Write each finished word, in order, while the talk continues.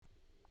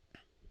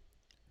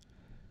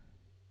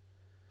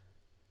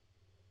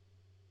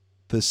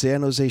The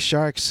San Jose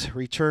Sharks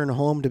return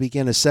home to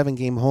begin a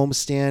 7-game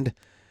homestand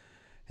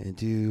and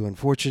do,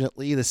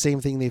 unfortunately, the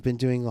same thing they've been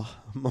doing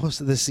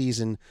most of the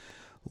season,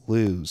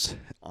 lose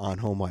on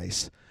home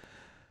ice.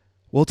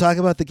 We'll talk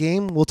about the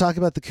game. We'll talk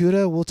about the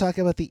CUDA. We'll talk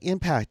about the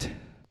impact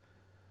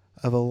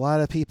of a lot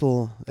of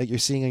people that you're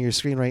seeing on your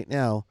screen right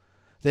now.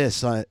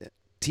 This on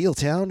Teal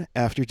Town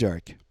After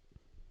Dark.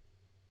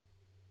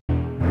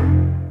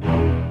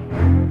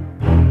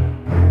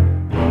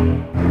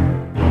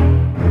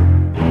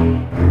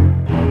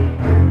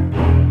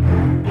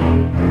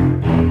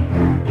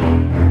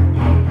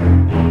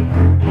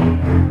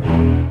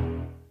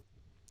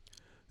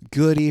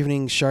 Good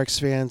evening, Sharks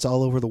fans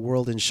all over the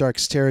world in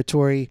Sharks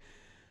territory.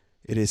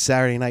 It is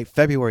Saturday night,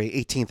 February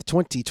 18th,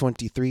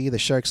 2023. The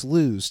Sharks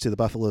lose to the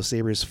Buffalo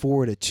Sabres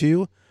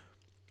 4-2.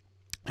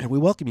 And we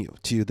welcome you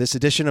to this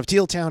edition of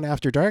Teal Town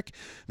After Dark.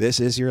 This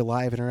is your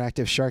live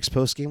interactive Sharks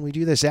postgame. We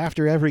do this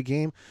after every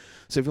game.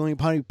 So if you want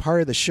to be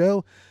part of the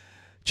show,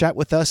 chat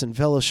with us and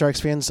fellow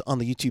Sharks fans on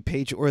the YouTube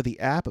page or the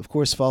app. Of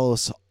course, follow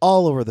us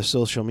all over the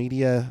social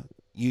media,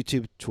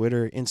 YouTube,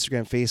 Twitter,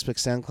 Instagram, Facebook,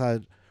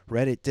 SoundCloud,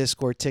 Reddit,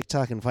 Discord,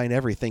 TikTok, and find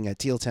everything at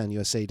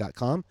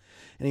tealtownusa.com.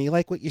 And if you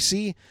like what you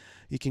see,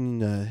 you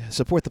can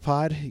support the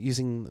pod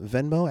using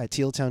Venmo at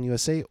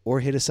tealtownusa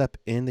or hit us up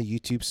in the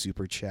YouTube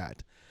Super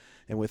Chat.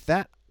 And with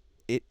that,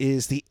 it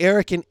is the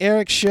Eric and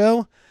Eric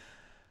Show.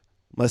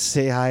 Must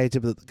say hi to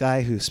the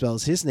guy who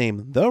spells his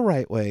name the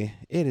right way.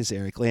 It is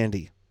Eric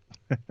Landy.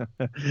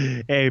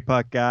 Hey,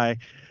 Puck Guy.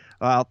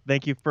 Well,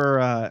 thank you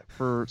for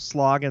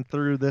slogging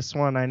through this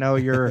one. I know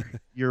you're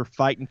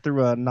fighting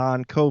through a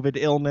non-COVID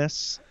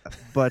illness,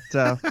 but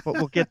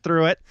we'll get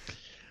through it.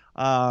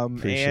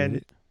 Appreciate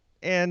it.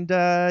 And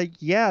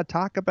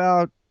talk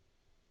about,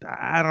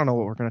 I don't know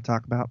what we're going to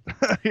talk about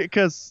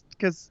because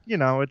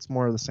it's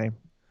more of the same.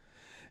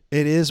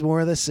 It is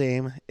more of the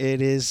same.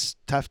 It is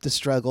tough to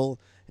struggle.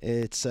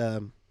 It's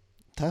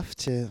tough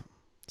to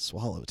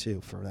swallow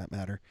too, for that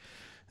matter.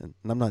 And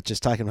I'm not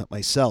just talking about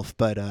myself,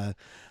 but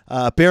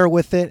bear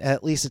with it.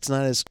 At least it's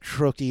not as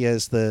croaky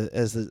as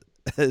the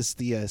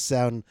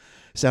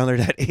sounder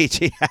that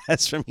AJ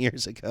has from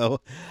years ago.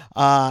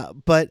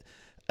 But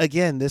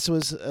again, this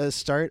was a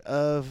start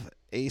of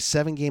a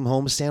 7-game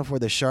homestand for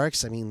the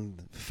Sharks. I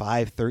mean,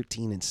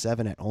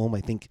 5-13-7 at home.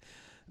 I think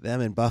them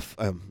and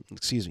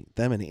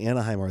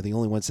Anaheim are the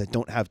only ones that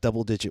don't have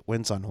double-digit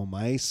wins on home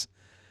ice.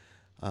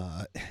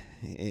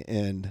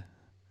 And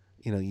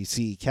you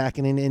see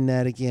Kähkönen in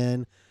that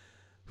again,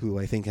 who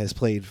I think has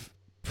played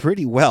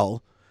pretty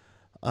well.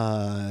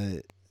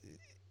 And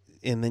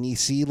then you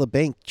see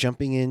LeBanc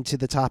jumping into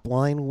the top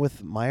line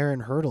with Meyer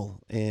and Hertl.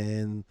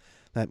 And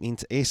that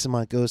means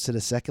Eyssimont goes to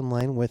the second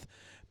line with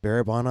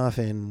Barabanov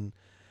and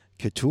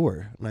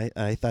Couture. And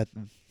I thought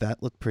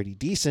that looked pretty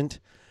decent.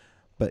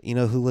 But you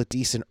know who looked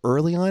decent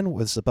early on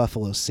was the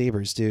Buffalo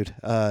Sabres, dude.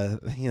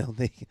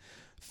 They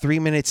 3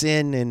 minutes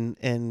in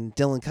and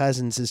Dylan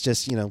Cousins is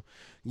just,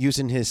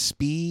 using his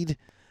speed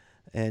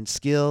and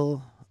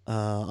skill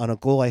on a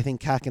goal I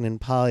think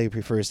Kähkönen probably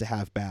prefers to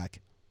have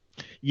back.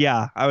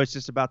 Yeah, I was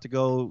just about to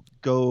go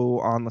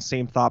on the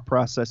same thought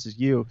process as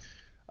you.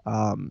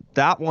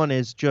 That one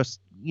is just,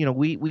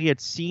 we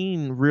had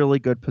seen really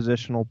good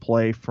positional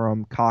play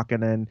from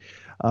Kähkönen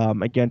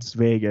against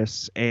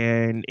Vegas,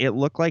 and it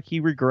looked like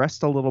he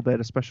regressed a little bit,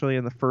 especially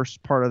in the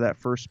first part of that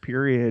first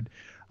period.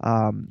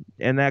 And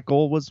that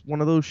goal was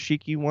one of those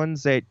cheeky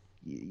ones that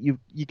you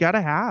got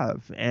to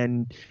have,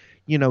 and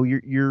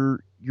you're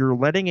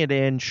letting it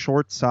in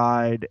short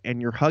side,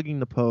 and you're hugging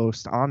the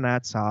post on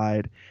that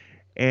side,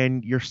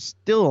 and you're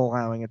still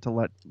allowing it to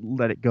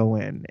let it go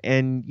in.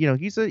 And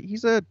he's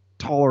a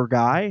taller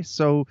guy,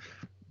 so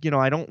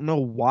I don't know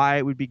why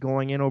it would be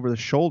going in over the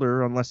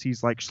shoulder unless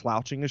he's like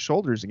slouching his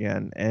shoulders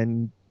again.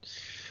 And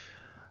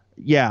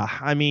yeah,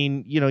 I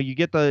mean, you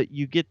get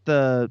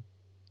the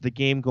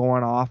game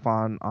going off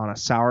on a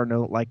sour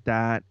note like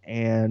that,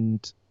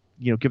 and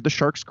give the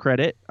Sharks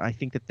credit. I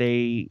think that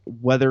they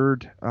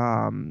weathered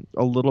a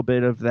little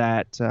bit of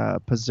that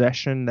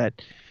possession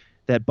that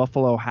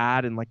Buffalo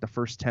had in like the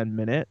first 10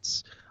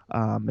 minutes,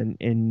 and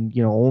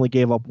only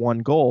gave up one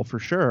goal for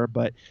sure,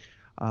 but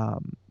I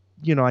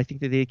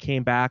think that they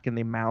came back and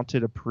they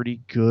mounted a pretty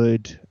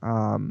good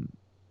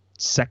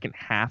second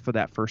half of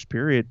that first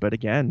period. But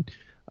again,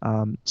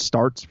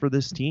 starts for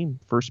this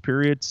team. First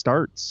period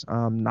starts,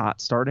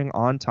 not starting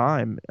on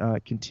time,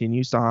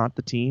 continues to haunt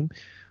the team.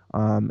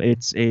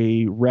 It's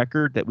a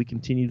record that we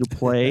continue to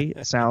play.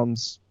 It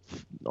sounds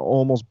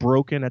almost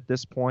broken at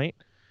this point.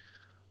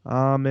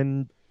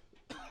 And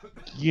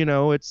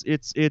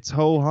it's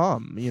ho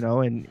hum,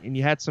 and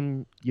you had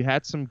some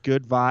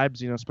good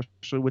vibes,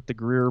 especially with the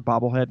Greer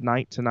bobblehead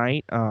night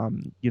tonight.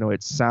 The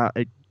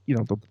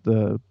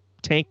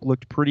tank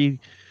looked pretty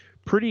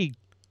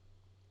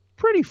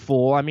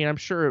full. I mean, I'm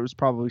sure it was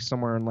probably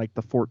somewhere in like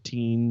the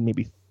 14,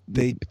 maybe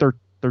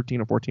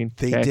 13 or 14.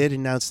 They did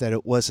announce that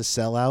it was a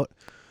sellout,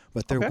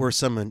 but there were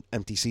some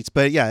empty seats.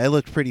 But yeah, it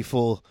looked pretty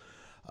full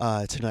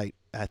tonight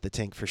at the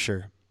tank for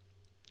sure.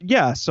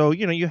 Yeah, so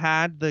you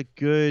had the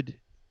good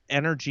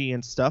energy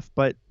and stuff,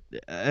 but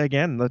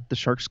again, the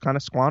Sharks kind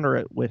of squander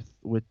it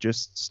with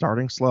just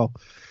starting slow,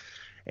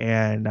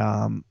 and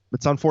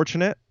it's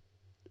unfortunate.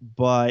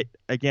 But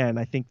again,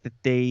 I think that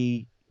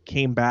they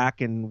came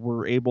back and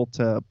were able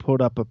to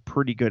put up a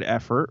pretty good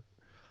effort.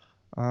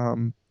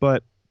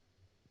 But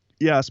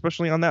yeah,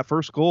 especially on that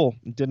first goal,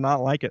 did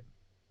not like it.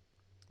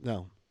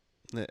 No,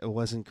 it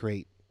wasn't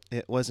great.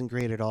 It wasn't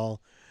great at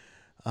all.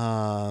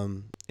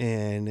 And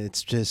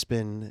it's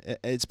been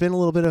a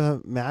little bit of a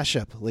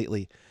mashup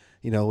lately.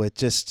 It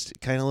just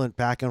kind of went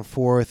back and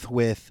forth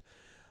with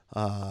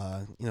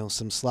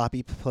some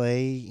sloppy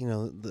play.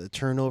 The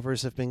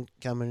turnovers have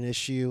become an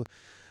issue.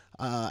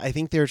 I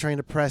think they were trying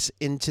to press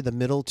into the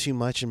middle too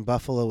much, and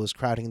Buffalo was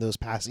crowding those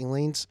passing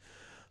lanes.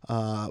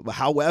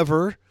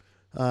 However,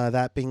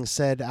 that being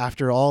said,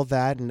 after all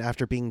that, and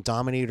after being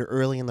dominated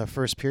early in the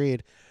first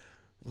period,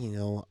 you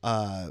know,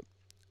 uh,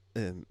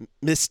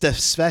 Mr.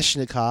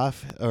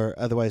 Sveshnikov, or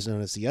otherwise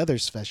known as the other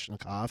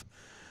Sveshnikov,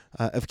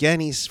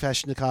 Evgeny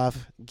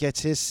Sveshnikov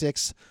gets his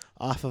sixth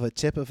off of a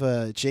tip of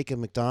a Jacob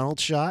McDonald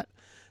shot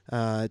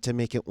to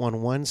make it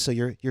 1-1. So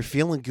you're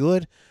feeling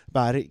good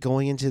about it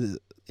going into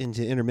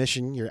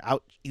intermission. You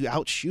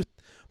outshoot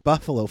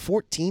Buffalo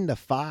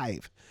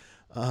 14-5.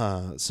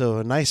 So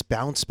a nice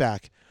bounce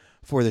back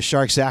for the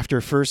Sharks after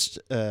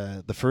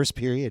the first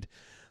period.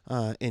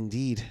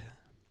 Indeed.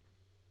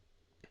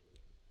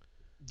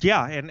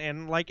 Yeah,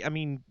 and like, I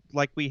mean,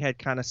 like we had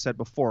kind of said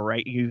before,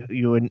 right?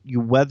 You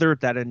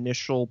weathered that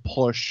initial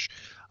push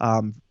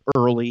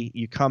early.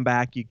 You come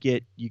back, you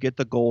get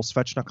the goal,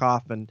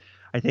 Svechnikov, and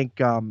I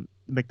think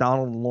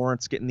McDonald and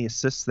Lawrence getting the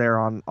assists there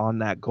on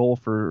that goal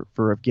for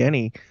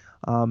Evgeny.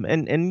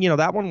 And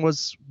that one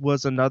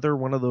was another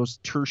one of those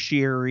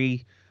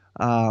tertiary,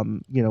 but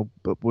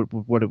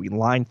what are we,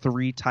 line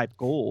 3 type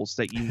goals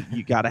that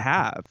you got to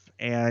have.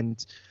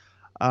 And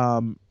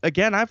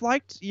again, I've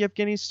liked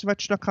Yevgeny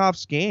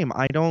Svechnikov's game.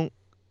 I don't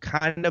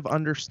kind of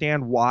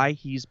understand why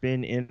he's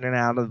been in and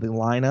out of the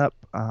lineup.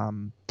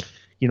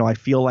 I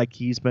feel like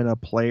he's been a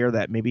player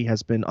that maybe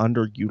has been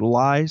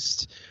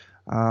underutilized.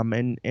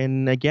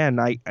 And again,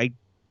 I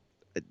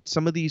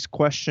some of these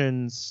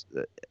questions,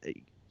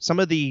 some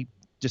of the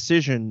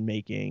decision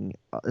making,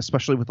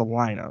 especially with the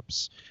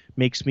lineups,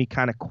 makes me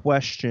kind of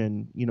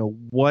question,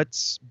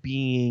 what's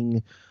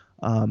being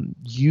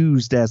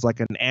used as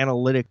like an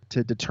analytic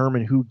to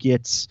determine who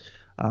gets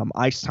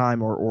ice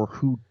time or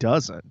who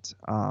doesn't.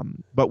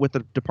 But with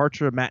the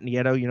departure of Matt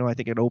Nieto, I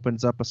think it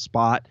opens up a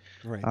spot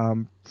Right.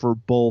 for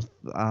both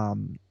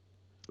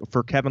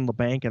for Kevin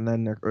Labanc, and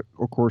then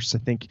of course I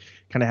think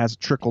kind of has a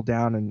trickle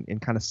down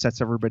and kind of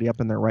sets everybody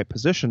up in their right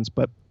positions.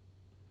 But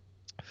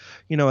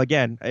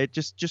again, it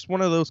just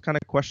one of those kind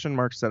of question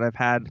marks that I've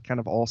had kind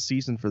of all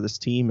season for this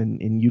team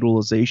in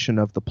utilization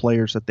of the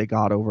players that they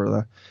got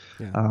over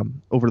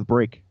the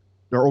break,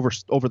 or over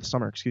the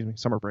summer,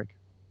 summer break.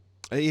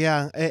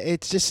 Yeah,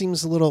 it just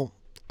seems a little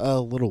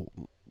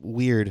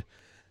weird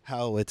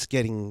how it's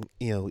getting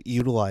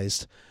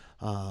utilized.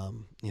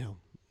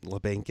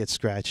 Labanc gets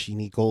scratched. You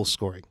need goal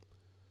scoring.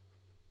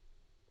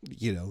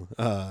 You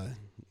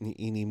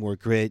need more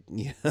grit.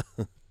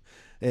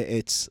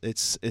 It's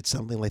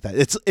something like that.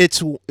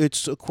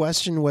 It's a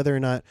question whether or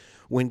not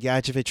when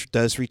Gadjevich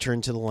does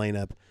return to the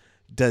lineup,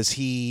 does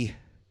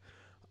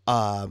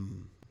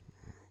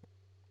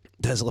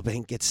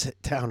Labanc get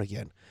sit down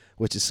again,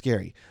 which is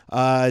scary.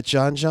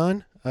 John,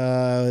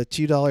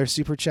 $2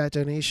 super chat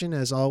donation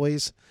as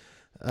always.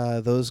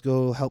 Those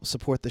go help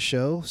support the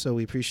show, so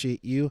we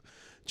appreciate you,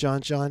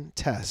 John.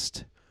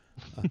 Test.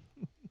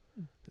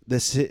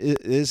 This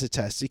is a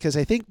test because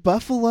I think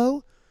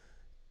Buffalo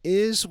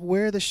is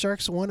where the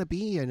Sharks want to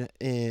be in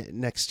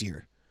next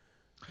year.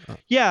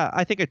 Yeah,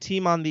 I think a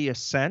team on the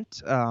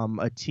ascent,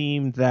 a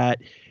team that,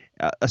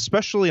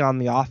 especially on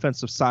the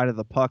offensive side of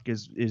the puck,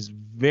 is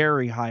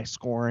very high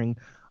scoring.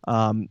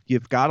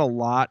 You've got a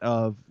lot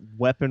of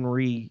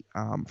weaponry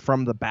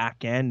from the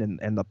back end,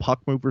 and the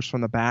puck movers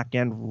from the back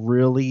end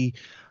really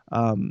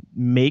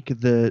make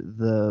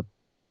the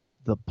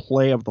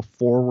play of the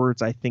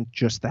forwards, I think,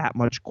 just that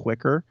much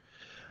quicker.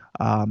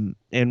 And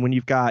when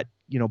you've got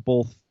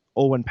both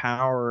Owen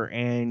Power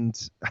and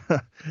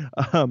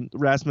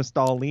Rasmus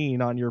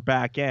Dahlin on your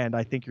back end,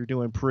 I think you're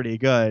doing pretty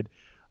good.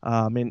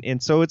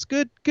 And so it's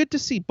good to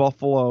see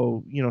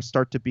Buffalo,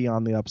 start to be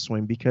on the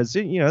upswing, because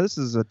this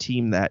is a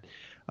team that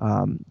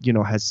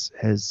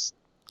has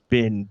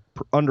been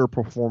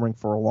underperforming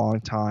for a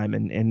long time,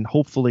 and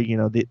hopefully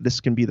this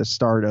can be the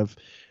start of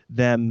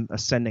them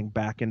ascending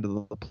back into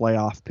the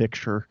playoff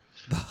picture.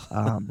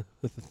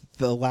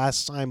 The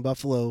last time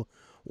Buffalo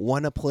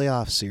won a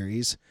playoff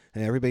series,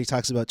 and everybody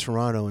talks about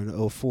Toronto in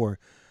 2004.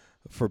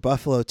 For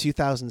Buffalo,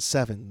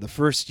 2007, the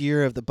first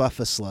year of the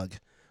Buffa Slug,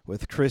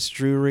 with Chris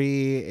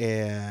Drury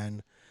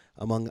and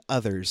among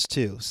others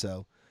too.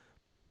 So,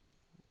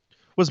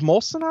 was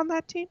Molson on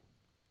that team?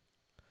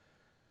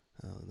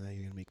 Oh, now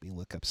you're gonna make me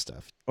look up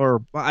stuff.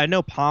 Or I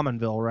know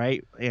Pominville,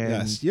 right? And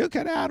yes, you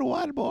can add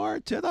one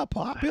more to the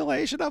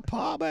population of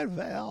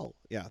Pominville.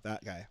 Yeah,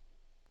 that guy.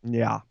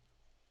 Yeah.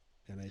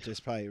 And I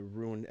just probably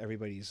ruined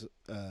everybody's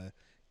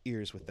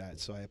ears with that,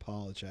 so I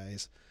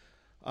apologize.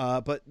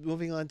 But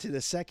moving on to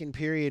the second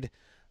period,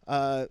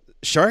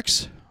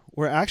 Sharks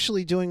were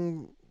actually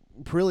doing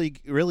really,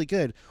 really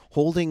good,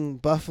 holding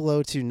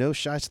Buffalo to no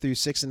shots through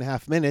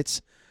 6.5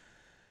 minutes,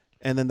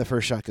 and then the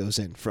first shot goes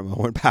in from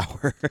Owen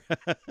Power.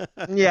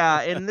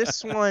 Yeah, and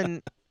this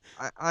one,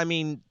 I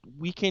mean,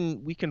 we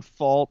can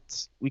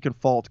fault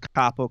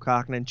Capo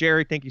Cocknan.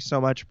 Jerry, thank you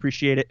so much,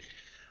 appreciate it.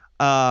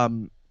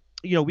 Um,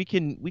 we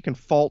can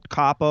fault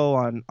Capo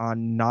on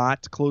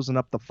not closing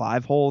up the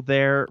 5 hole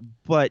there,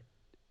 but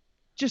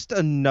just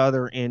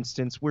another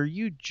instance where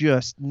you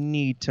just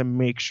need to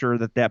make sure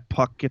that that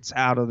puck gets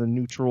out of the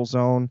neutral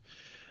zone.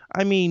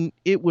 I mean,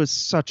 it was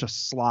such a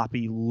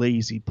sloppy,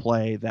 lazy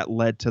play that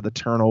led to the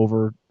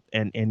turnover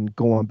and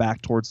going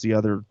back towards the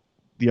other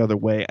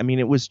way. I mean,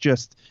 it was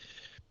just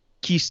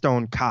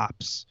Keystone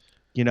Cops,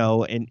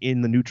 and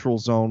in the neutral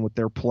zone with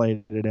their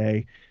play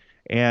today,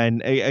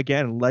 and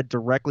again led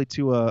directly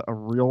to a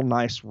real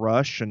nice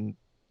rush, and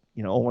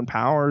Owen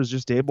Power is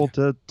just able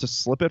to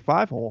slip it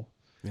 5 hole.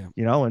 Yeah.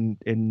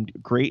 And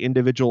great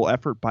individual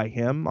effort by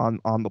him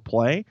on the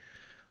play.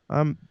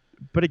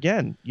 But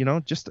again,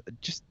 just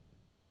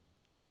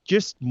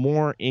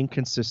more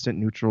inconsistent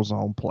neutral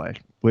zone play,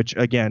 which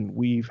again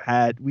we've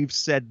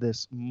said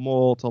this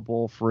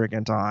multiple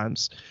friggin'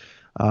 times.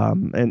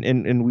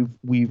 And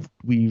we've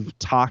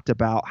talked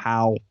about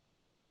how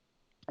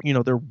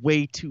they're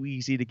way too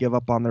easy to give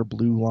up on their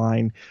blue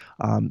line.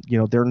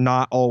 They're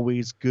not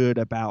always good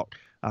about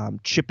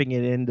chipping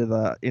it into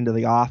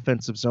the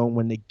offensive zone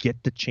when they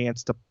get the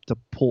chance to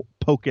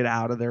poke it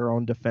out of their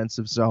own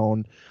defensive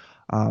zone.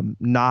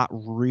 Not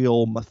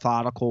real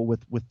methodical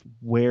with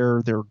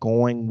where they're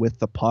going with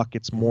the puck.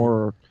 It's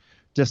more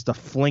just a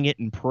fling it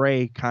and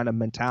pray kind of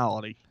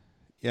mentality.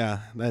 Yeah,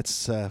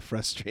 that's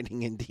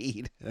frustrating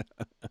indeed.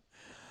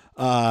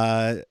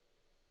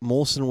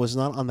 Molson was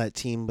not on that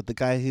team, but the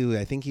guy who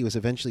I think he was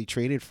eventually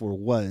traded for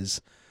was,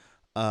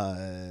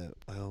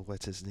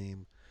 what's his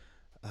name?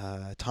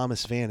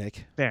 Thomas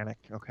Vanek. Vanek,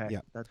 okay.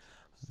 Yeah.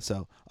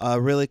 So,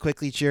 really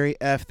quickly, Jerry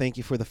F., thank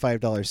you for the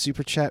 $5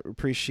 super chat.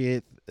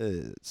 Appreciate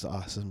it. It's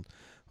awesome.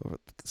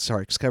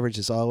 Sharks coverage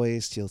as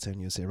always. Teal 10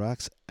 USA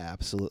Rocks.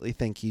 Absolutely.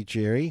 Thank you,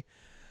 Jerry.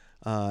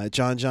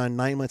 John,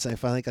 9 months, I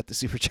finally got the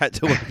super chat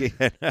to work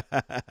again.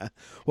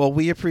 Well,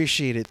 we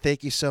appreciate it.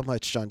 Thank you so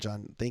much,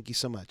 John. Thank you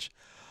so much.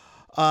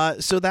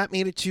 So that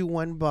made it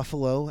 2-1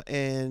 Buffalo.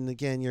 And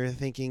again, you're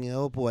thinking,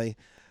 oh boy,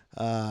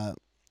 the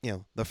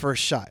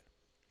first shot.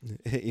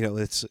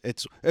 It's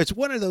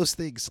one of those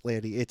things,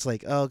 Landy. It's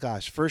like, oh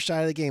gosh, first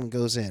shot of the game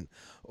goes in,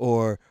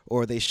 or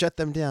they shut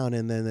them down,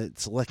 and then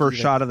it's lucky first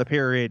shot of the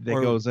period that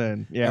goes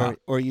in, yeah.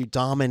 Or you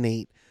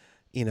dominate,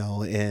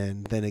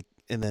 and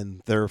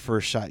then their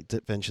first shot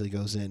eventually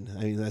goes in.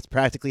 I mean, that's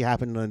practically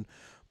happened on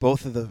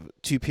both of the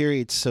 2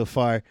 periods so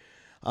far.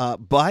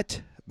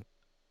 But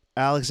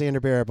Alexander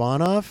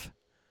Barabanov,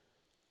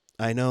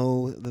 I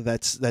know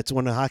that's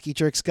one of Hockey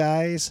Jerks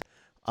guys.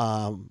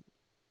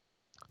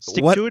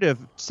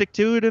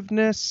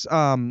 Stick-to-itiveness,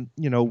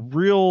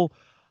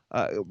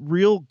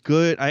 real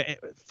good.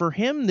 For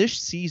him this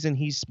season,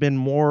 he's been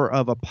more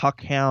of a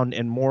puck hound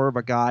and more of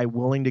a guy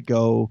willing to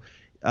go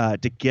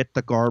to get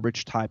the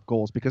garbage type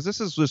goals, because this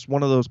is just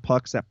one of those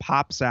pucks that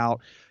pops out,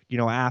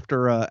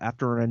 after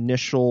an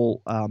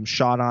initial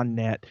shot on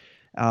net.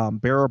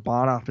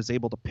 Barabanov is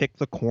able to pick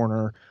the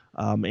corner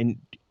and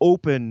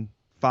open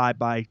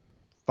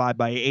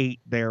 5x8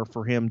 there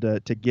for him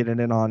to get it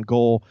in on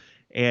goal.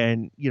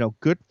 And,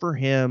 good for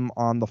him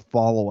on the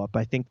follow-up.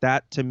 I think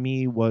that to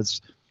me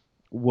was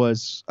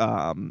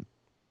I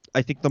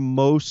think the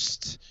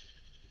most,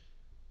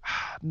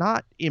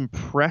 not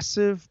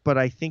impressive, but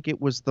I think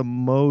it was the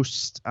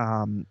most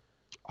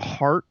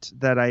heart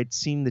that I'd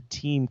seen the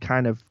team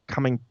kind of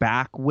coming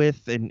back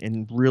with,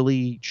 and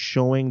really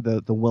showing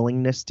the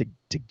willingness to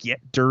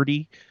get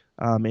dirty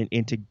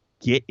and to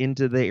get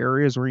into the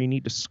areas where you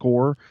need to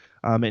score.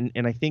 And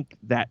I think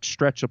that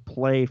stretch of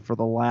play for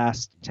the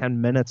last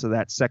 10 minutes of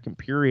that second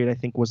period, I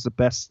think, was the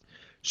best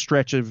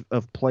stretch of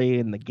play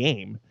in the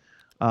game.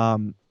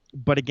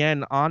 But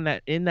again,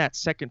 in that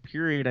second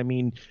period, I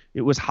mean,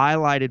 it was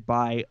highlighted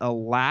by a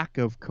lack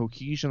of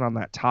cohesion on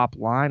that top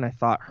line. I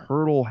thought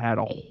Hertl had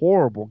a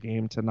horrible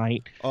game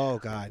tonight. Oh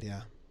God,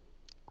 yeah.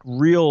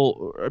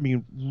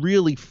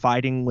 Really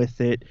fighting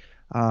with it.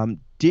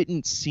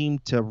 Didn't seem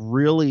to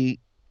really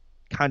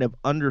kind of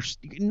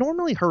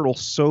normally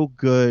Hertl's so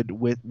good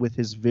with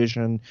his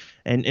vision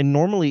and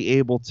normally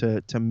able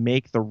to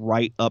make the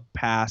right up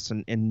pass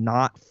and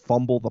not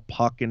fumble the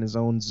puck in his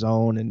own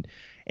zone,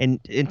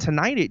 and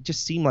tonight it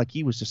just seemed like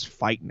he was just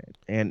fighting it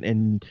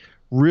and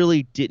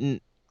really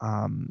didn't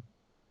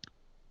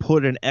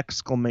put an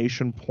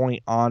exclamation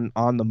point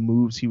on the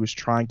moves he was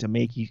trying to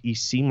make. He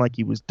seemed like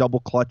he was double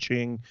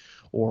clutching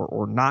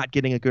or not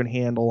getting a good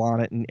handle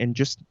on it, and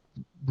just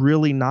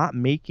really not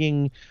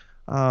making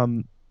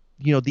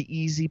the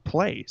easy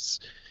plays.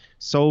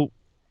 So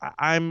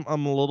I'm a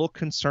little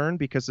concerned,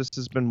 because this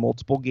has been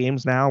multiple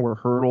games now where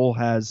Hertl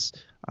has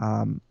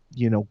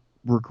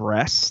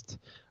regressed.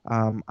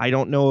 I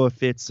don't know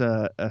if it's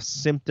a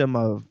symptom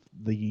of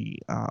the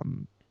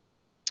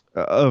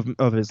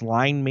of his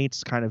line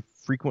mates kind of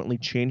frequently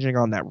changing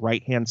on that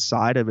right hand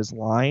side of his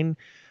line.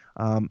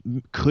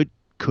 Could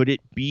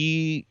it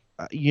be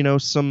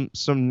some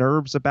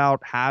nerves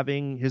about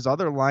having his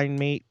other line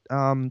mate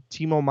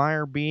Timo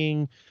Meier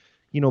being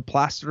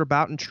plastered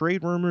about in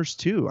trade rumors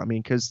too? I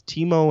mean, because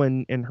Timo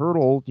and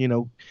Hurdle,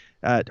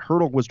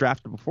 Hurdle was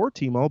drafted before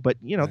Timo, but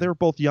Right. they were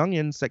both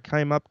youngins that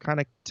came up kind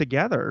of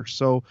together.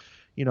 So,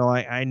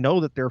 I know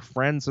that they're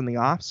friends in the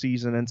off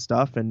season and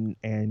stuff, and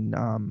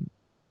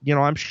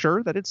I'm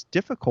sure that it's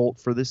difficult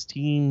for this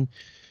team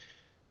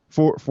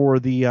for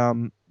the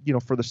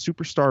for the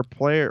superstar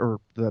player or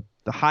the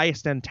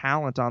highest end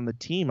talent on the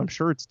team. I'm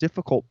sure it's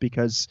difficult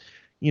because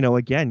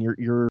again,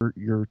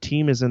 your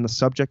team is in the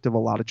subject of a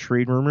lot of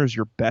trade rumors.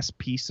 Your best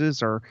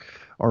pieces are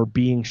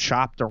being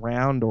shopped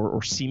around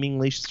or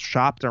seemingly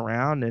shopped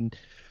around, and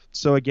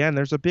so again,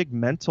 there's a big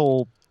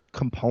mental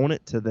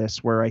component to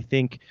this where I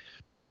think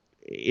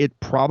it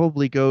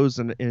probably goes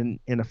and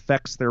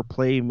affects their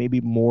play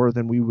maybe more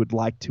than we would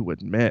like to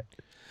admit.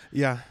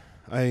 Yeah,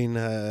 I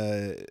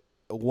mean,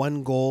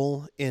 one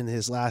goal in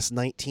his last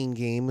 19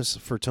 games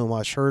for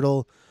Tomas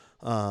Hurdle,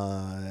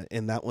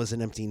 and that was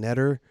an empty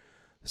netter.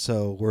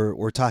 So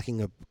we're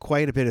talking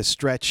quite a bit of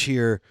stretch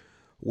here,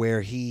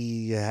 where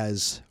he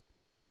has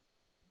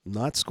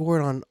not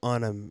scored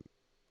on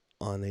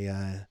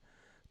a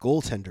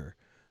goaltender,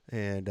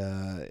 and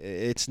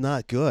it's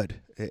not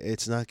good.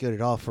 It's not good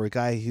at all for a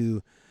guy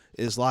who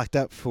is locked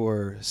up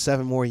for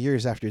 7 more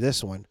years after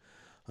this one.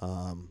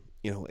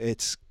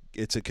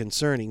 It's a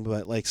concerning,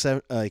 but like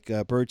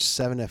Birch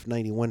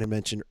 7F91 had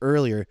mentioned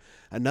earlier,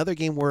 another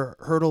game where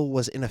Hurdle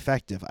was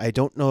ineffective. I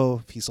don't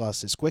know if he's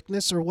lost his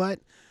quickness or what,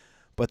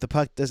 but the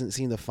puck doesn't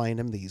seem to find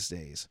him these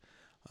days.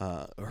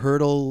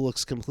 Hurdle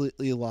looks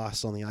completely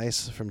lost on the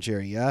ice from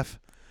Jerry F.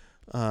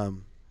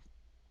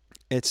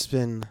 It's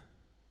been,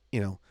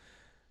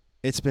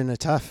 it's been a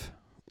tough,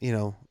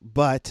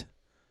 but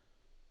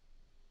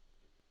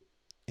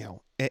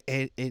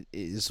it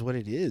is what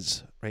it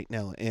is right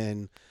now,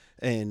 and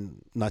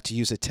not to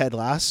use a Ted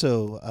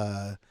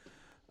Lasso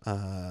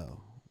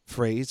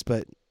phrase,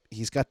 but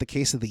he's got the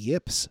case of the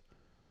yips.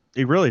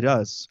 He really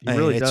does. He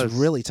really it's does.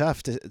 really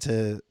tough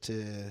to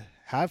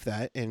have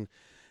that,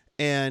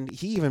 and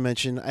he even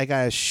mentioned I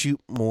gotta shoot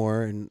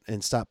more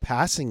and stop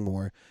passing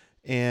more,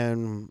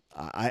 and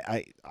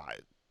I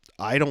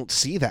don't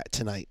see that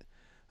tonight.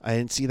 I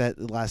didn't see that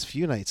the last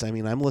few nights. I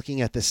mean, I'm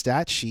looking at the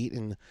stat sheet,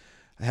 and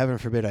heaven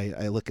forbid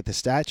I look at the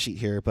stat sheet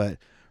here, but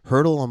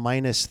Hurdle a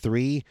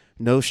 -3,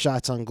 no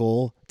shots on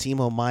goal.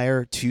 Timo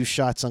Meier 2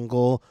 shots on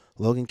goal.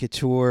 Logan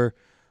Couture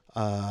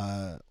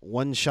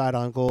 1 shot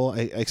on goal.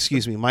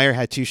 Excuse me, Meier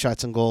had 2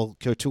 shots on goal.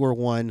 Couture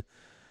 1.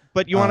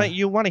 But you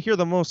want to hear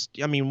the most?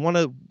 I mean, one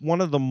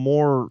of the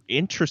more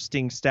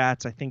interesting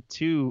stats, I think,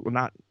 too.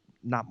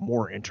 Not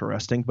more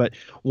interesting, but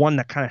one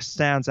that kind of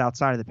stands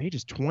outside of the page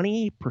is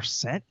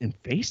 28% in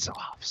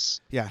faceoffs.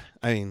 Yeah,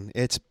 I mean,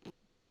 it's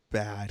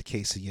bad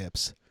case of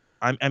yips.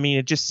 I mean,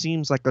 it just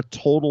seems like a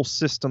total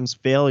systems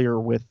failure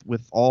with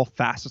all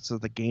facets of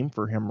the game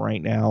for him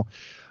right now.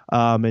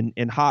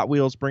 And Hot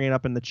Wheels bringing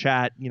up in the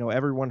chat,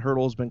 everyone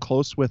Hurdle has been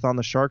close with on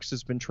the Sharks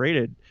has been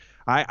traded.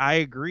 I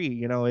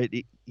agree.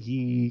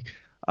 He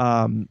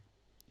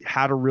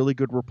had a really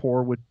good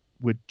rapport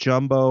with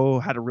Jumbo,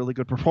 had a really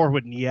good rapport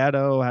with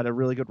Nieto, had a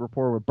really good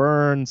rapport with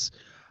Burns.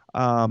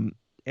 And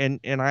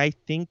I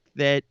think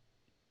that,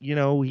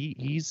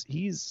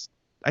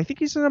 I think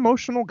he's an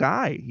emotional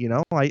guy.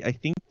 I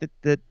think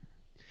that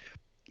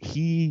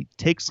he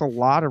takes a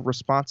lot of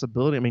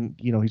responsibility. I mean,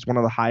 he's one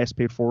of the highest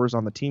paid forwards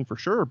on the team for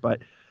sure,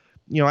 but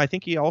I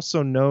think he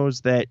also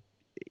knows that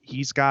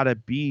he's got to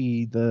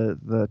be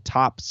the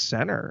top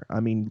center. I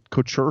mean,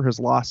 Couture has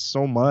lost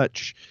so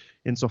much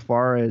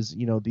insofar as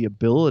the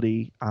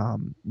ability.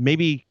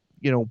 Maybe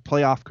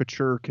playoff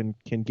Couture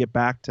can get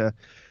back to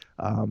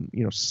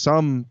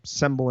some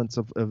semblance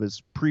of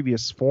his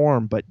previous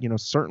form, but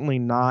certainly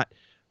not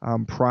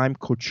prime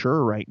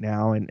Couture right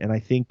now. And I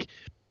think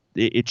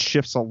it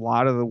shifts a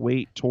lot of the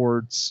weight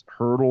towards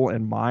Hurdle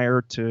and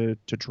Meier to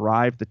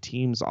drive the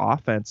team's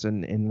offense.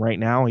 And right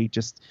now he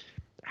just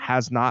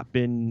has not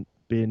been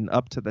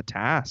up to the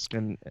task,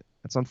 and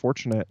it's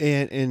unfortunate.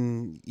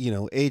 And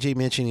AJ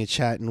mentioned in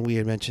chat, and we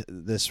had mentioned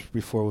this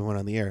before we went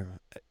on the air.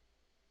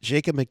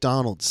 Jacob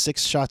McDonald,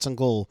 6 shots on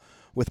goal,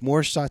 with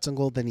more shots on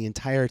goal than the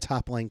entire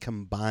top line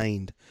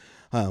combined.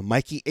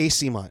 Mikey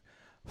Asimont,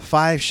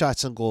 5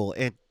 shots on goal,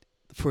 and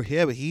for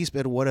him, he's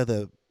been one of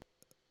the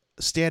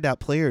standout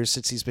players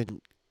since he's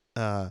been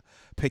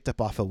picked up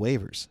off of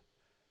waivers.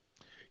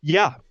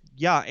 Yeah,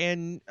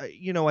 and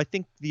I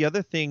think the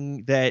other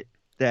thing that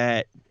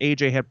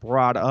AJ had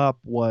brought up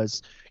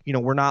was,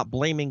 we're not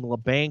blaming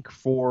LeBanc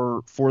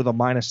for the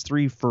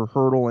 -3 for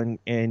Hurdle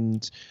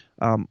and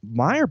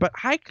Meier, but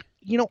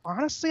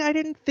honestly, I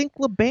didn't think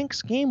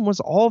LeBanc's game was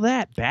all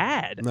that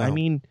bad. No. I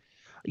mean,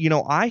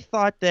 I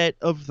thought that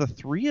of the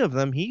 3 of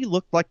them, he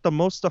looked like the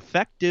most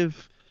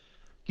effective,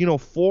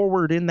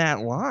 forward in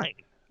that line.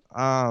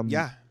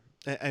 Yeah.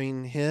 I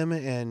mean, him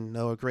and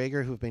Noah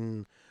Gregor, who've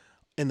been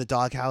in the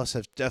doghouse,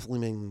 have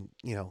definitely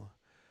been,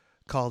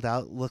 called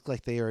out. Look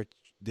like they're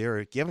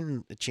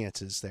given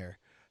chances there.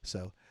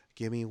 So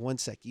give me one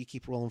sec. You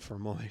keep rolling for a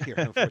moment here,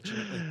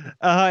 unfortunately.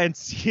 And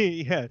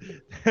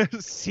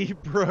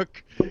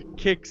Seabrook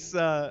kicks.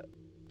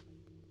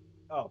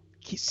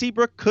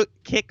 Seabrook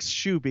kicks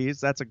Shoebies.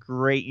 That's a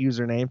great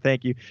username.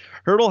 Thank you.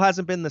 Hurdle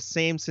hasn't been the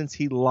same since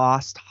he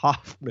lost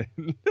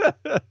Hoffman.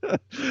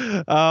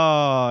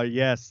 Oh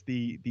yes,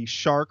 the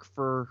shark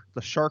for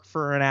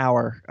an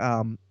hour,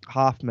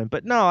 Hoffman.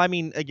 But no, I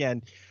mean,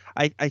 again,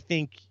 I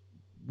think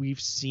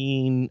we've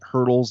seen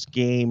Hurdle's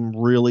game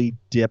really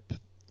dip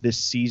this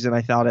season.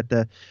 I thought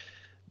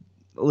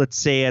let's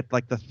say at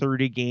like the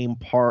 30 game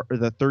part or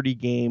the 30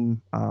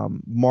 game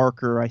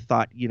marker, I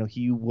thought,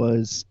 he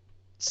was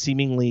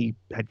seemingly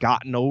had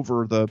gotten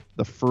over the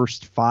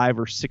first 5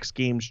 or 6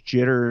 games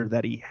jitter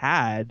that he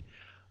had,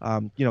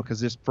 because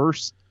his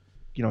first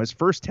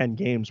 10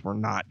 games were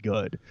not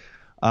good.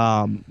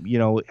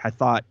 I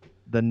thought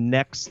the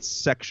next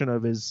section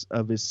of his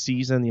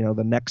season,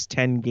 the next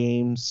 10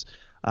 games,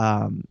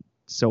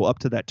 so up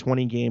to that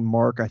 20 game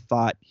mark, I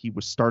thought he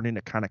was starting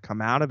to kind of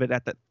come out of it.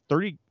 At that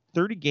 30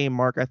 game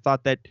mark, I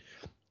thought that,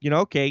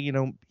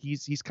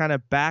 he's kind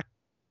of back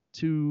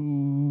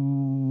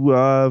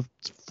to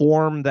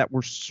form that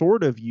we're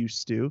sort of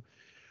used to.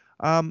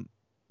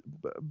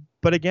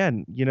 But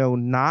again,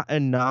 not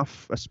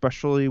enough,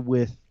 especially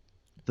with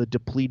the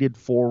depleted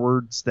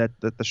forwards that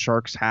the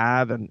Sharks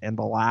have, and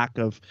the lack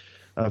of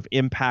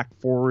impact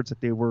forwards that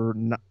they were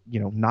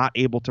not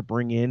able to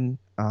bring in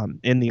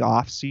the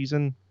off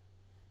season.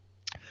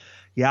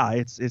 Yeah,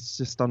 it's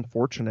just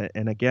unfortunate,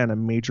 and again, a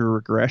major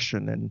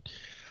regression. And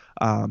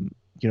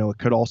it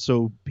could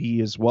also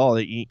be as well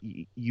that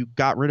you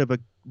got rid of a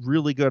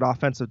really good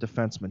offensive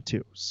defenseman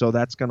too, so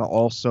that's going to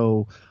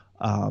also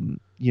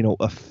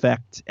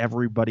affect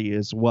everybody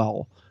as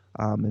well.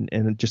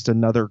 And just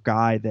another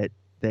guy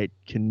that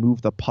can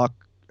move the puck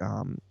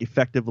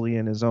effectively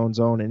in his own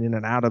zone and in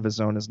and out of his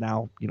zone is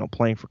now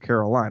playing for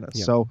Carolina.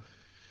 Yeah. So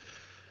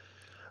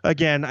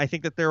again, I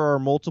think that there are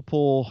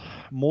multiple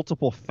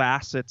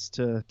facets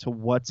to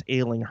what's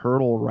ailing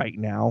Hurdle right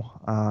now.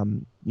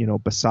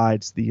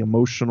 Besides the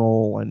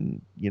emotional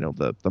and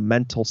the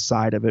mental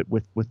side of it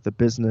with the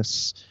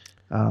business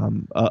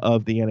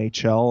of the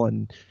NHL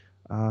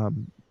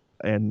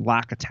and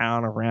lack of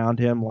talent around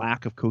him,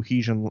 lack of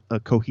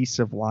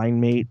cohesive line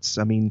mates.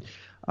 I mean,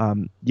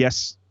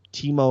 yes,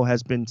 Timo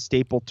has been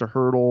stapled to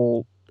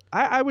Hurdle,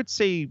 I would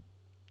say,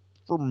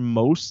 for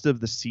most of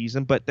the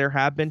season, but there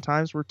have been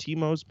times where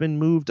Timo's been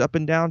moved up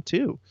and down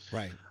too,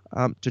 right?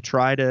 To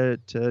try to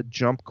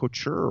jump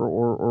Couture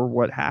or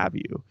what have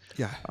you.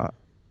 Yeah.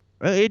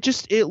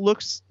 It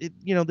looks,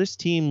 this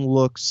team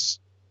looks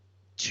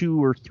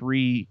 2 or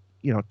 3,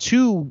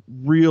 2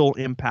 real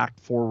impact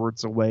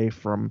forwards away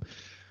from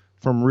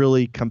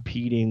really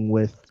competing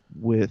with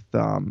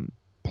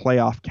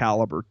playoff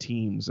caliber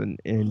teams. And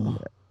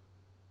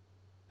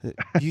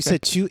you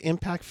said 2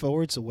 impact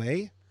forwards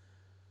away.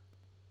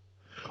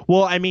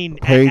 Well, I mean,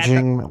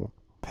 paging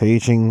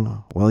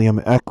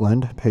William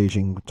Eklund,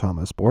 paging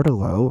Thomas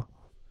Bordeleau.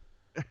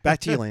 Back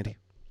to you, Landy.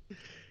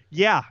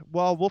 Yeah,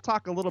 well, we'll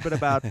talk a little bit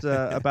about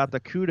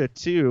the CUDA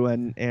too,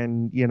 and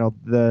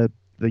the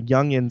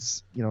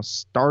youngins,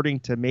 starting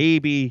to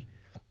maybe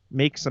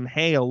make some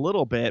hay a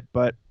little bit,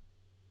 but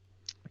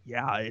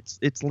yeah,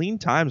 it's lean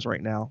times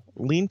right now.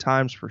 Lean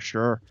times for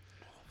sure.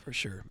 For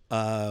sure.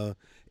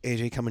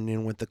 AJ coming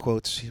in with the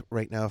quotes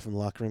right now from the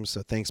locker room,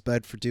 so thanks,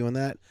 bud, for doing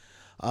that.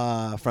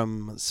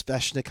 From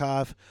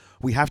Sveshnikov,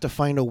 we have to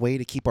find a way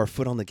to keep our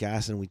foot on the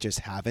gas, and we just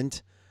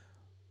haven't.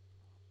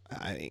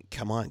 I mean,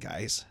 come on,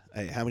 guys.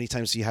 How many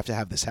times do you have to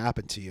have this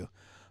happen to you?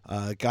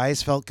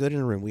 Guys felt good in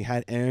the room. We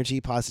had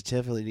energy,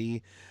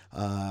 positivity.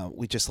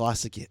 We just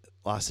lost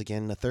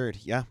again in the third.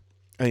 Yeah,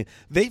 I mean,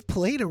 they've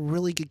played a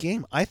really good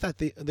game. I thought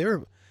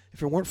they're.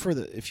 If you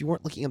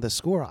weren't looking at the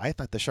score, I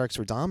thought the Sharks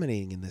were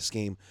dominating in this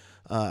game,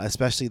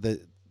 especially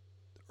the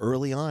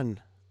early on.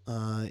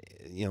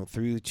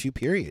 Through 2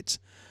 periods.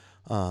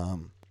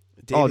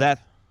 David,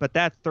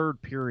 that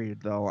third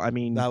period though, I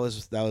mean, that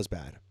was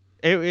bad.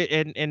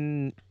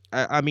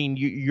 I mean,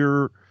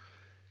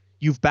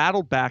 you've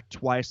battled back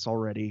twice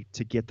already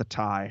to get the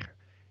tie,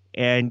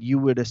 and you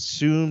would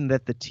assume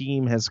that the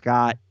team has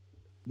got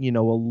a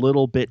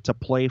little bit to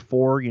play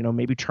for.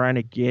 Maybe trying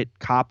to get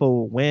Capo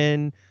a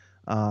win.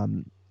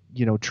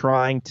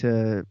 Trying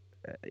to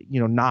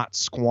not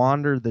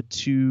squander the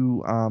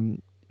 2.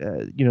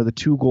 The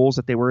 2 goals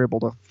that they were able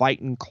to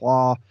fight and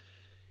claw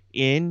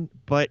in,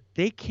 but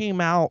they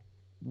came out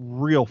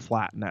real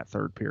flat in that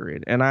third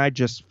period. And I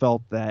just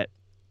felt that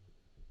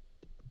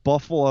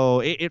Buffalo,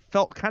 it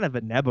felt kind of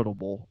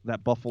inevitable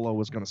that Buffalo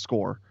was going to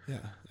score. Yeah.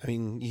 I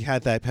mean, you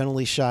had that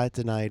penalty shot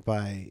denied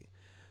by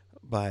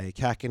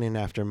Kakinen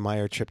after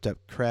Meyer tripped up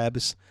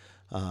Krebs.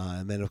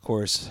 And then, of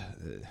course,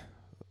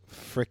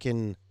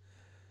 frickin'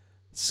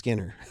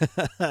 Skinner.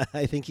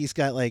 I think he's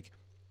got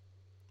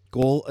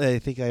goal. I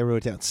think I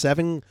wrote down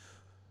 7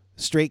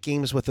 straight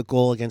games with a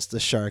goal against the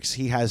Sharks.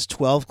 He has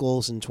 12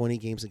 goals in 20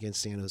 games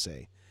against San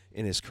Jose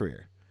in his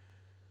career.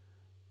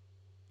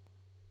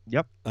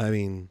 Yep. I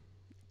mean,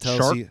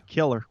 Shark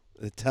killer.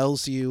 It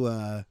tells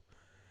you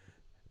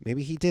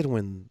maybe he did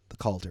win the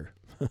Calder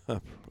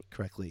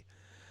correctly.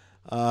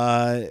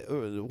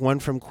 One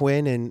from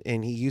Quinn,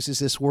 and he uses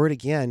this word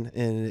again,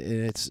 and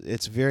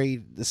it's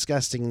very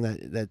disgusting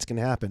that that's going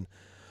to happen.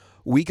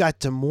 We got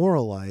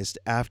demoralized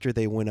after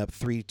they went up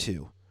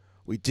 3-2.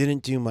 We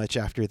didn't do much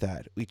after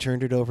that. We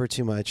turned it over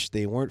too much.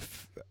 They weren't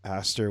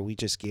faster. We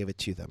just gave it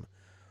to them.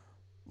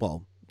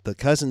 Well, the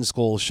Cousins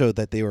goal showed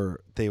that they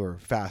were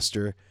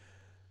faster.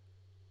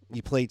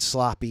 You played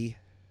sloppy.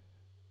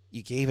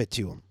 You gave it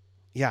to them.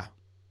 Yeah,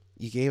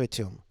 you gave it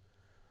to them.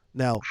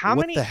 Now, how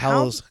many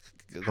times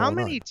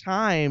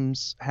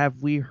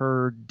have we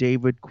heard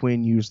David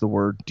Quinn use the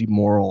word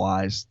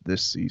demoralized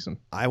this season?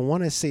 I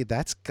want to say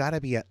that's got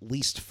to be at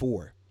least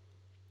 4.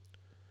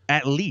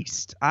 At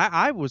least.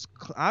 I was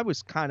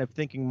kind of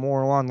thinking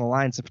more along the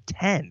lines of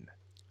 10.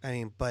 I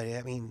mean,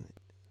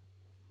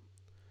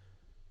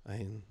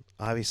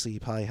 obviously he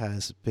probably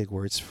has big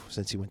words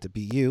since he went to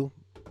BU.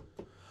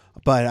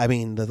 But I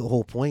mean, the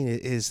whole point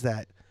is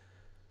that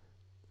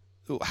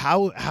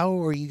how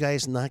are you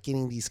guys not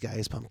getting these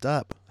guys pumped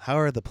up? How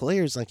are the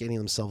players not getting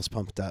themselves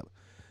pumped up?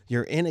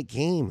 You're in a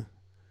game.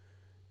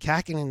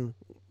 Kähkönen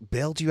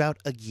bailed you out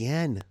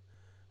again.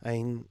 I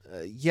mean,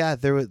 yeah,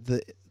 there was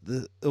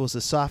it was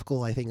a soft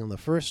goal, I think, on the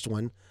first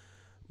one,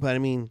 but I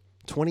mean,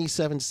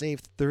 27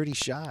 saved, 30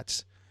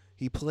 shots.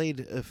 He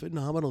played a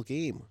phenomenal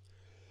game,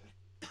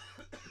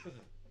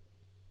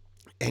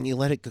 and you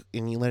let it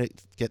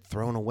get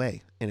thrown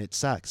away, and it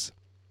sucks.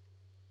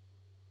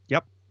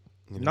 Yep.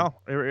 You know?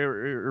 No,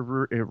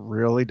 it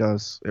really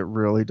does. It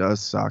really does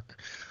suck,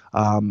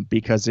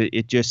 because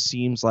it just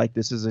seems like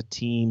this is a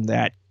team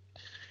that,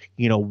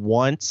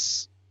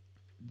 once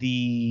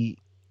the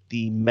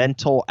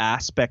mental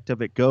aspect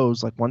of it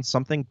goes, like once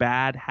something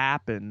bad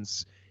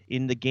happens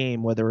in the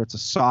game, whether it's a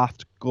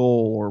soft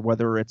goal or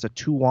whether it's a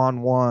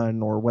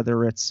 2-on-1 or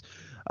whether it's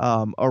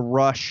a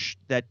rush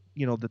that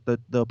that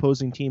the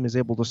opposing team is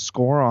able to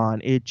score on,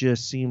 it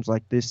just seems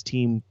like this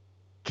team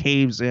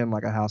caves in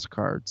like a house of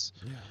cards.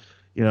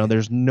 Yeah.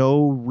 There's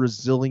no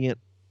resilient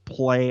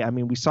play. I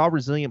mean, we saw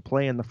resilient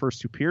play in the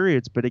first 2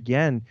 periods, but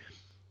again,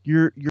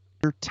 you're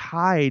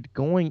tied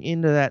going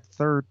into that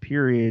third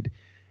period,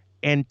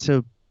 and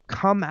to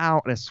come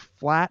out as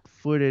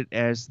flat-footed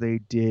as they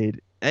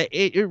did,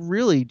 it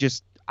really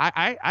just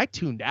I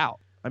tuned out.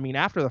 I mean,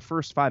 after the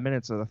first 5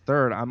 minutes of the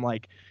third, I'm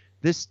like,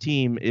 this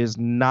team is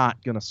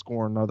not going to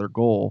score another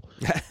goal.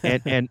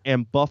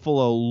 and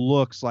Buffalo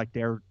looks like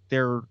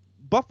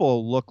Buffalo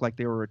looked like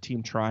they were a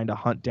team trying to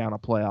hunt down a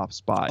playoff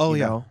spot. Oh,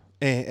 you know?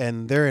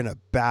 And they're in a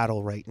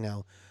battle right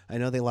now. I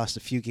know they lost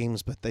a few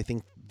games, but I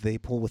think they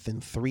pull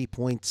within 3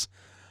 points,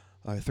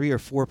 3 or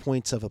 4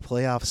 points of a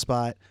playoff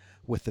spot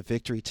with the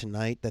victory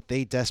tonight that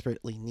they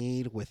desperately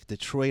need. With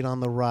Detroit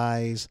on the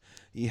rise,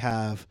 you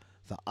have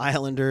the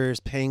Islanders,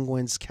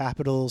 Penguins,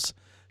 Capitals.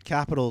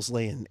 Capitals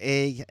lay an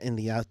egg in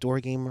the outdoor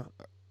game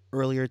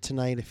earlier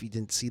tonight, if you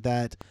didn't see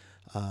that.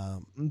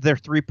 They're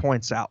 3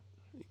 points out.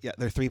 Yeah,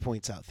 they're 3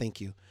 points out.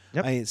 Thank you.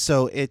 Yep.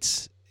 So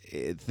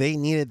they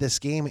needed this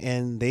game,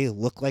 and they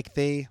look like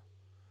they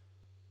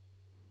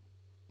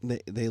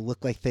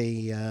look like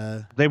they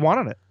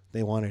wanted it.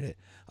 They wanted it.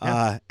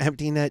 Yeah.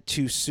 Empty net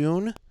too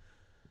soon.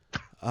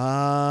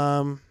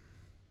 I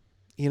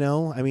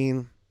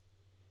mean,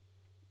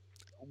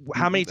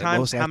 how many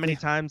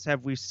times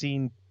have we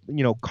seen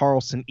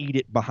Karlsson eat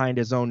it behind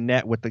his own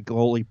net with the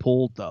goalie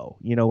pulled, though?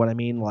 You know what I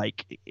mean?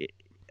 Like,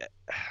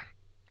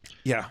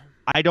 yeah.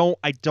 I don't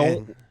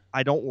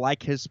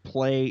like his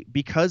play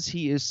because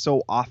he is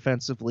so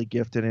offensively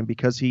gifted and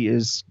because he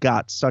is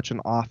got such an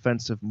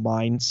offensive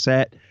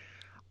mindset.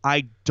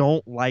 I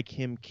don't like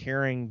him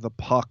carrying the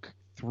puck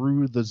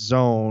through the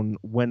zone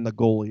when the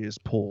goalie is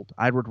pulled.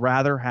 I would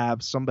rather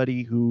have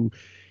somebody who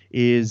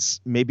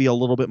is maybe a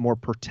little bit more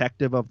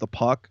protective of the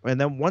puck.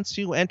 And then once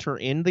you enter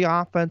in the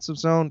offensive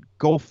zone,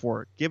 go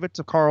for it. Give it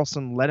to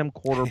Karlsson. Let him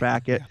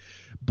quarterback it.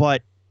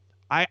 But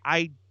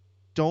I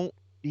don't.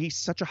 He's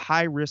such a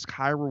high risk,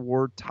 high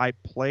reward type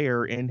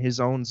player in his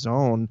own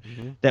zone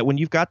that when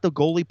you've got the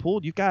goalie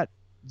pulled, you've got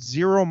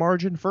zero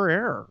margin for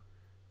error.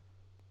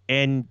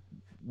 And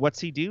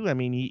what's he do? I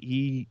mean,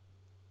 he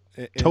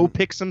toe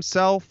picks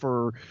himself,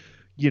 or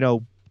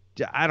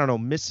I don't know,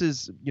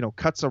 misses,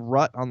 cuts a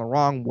rut on the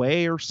wrong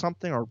way or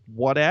something or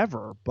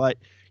whatever. But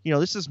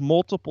this is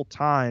multiple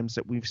times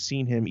that we've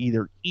seen him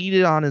either eat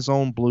it on his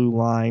own blue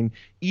line,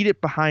 eat it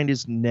behind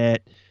his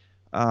net.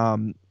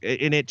 And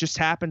it just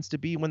happens to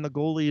be when the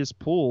goalie is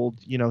pulled,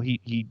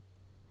 he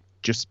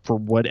just, for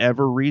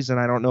whatever reason,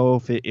 I don't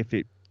know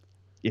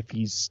if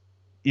he's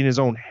in his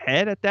own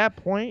head at that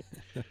point,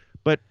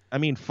 but I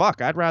mean,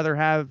 fuck, I'd rather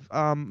have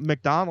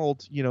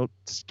McDonald,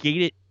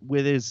 skate it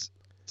with his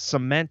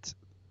cement,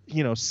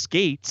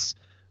 skates,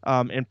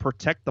 and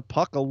protect the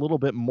puck a little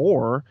bit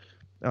more,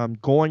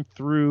 going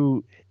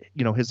through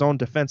his own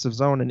defensive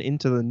zone and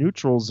into the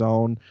neutral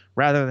zone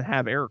rather than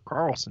have Erik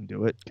Karlsson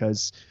do it.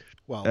 Because,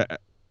 Well,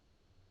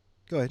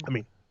 go ahead. I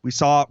mean, we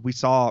saw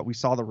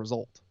the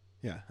result.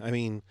 Yeah, I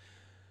mean,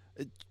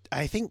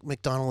 I think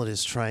McDonald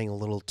is trying a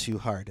little too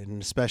hard,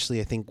 and especially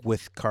I think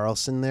with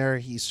Karlsson there,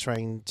 he's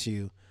trying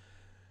to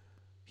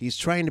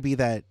be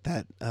that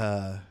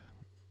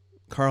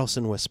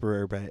Karlsson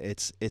whisperer, but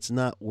it's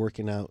not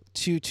working out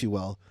too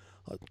well.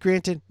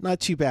 Granted, not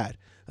too bad.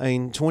 I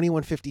mean,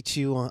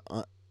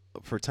 21:52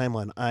 for time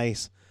on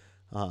ice.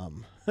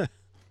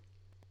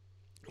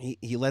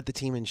 He led the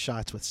team in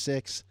shots with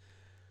 6,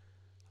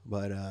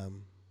 but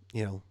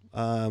you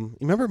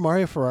remember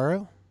Mario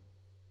Ferraro?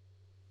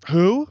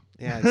 Who?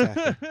 Yeah,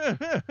 exactly.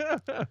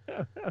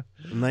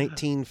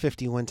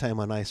 1951 time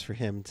on ice for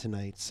him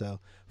tonight. So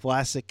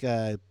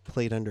Vlasic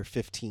played under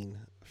 15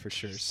 for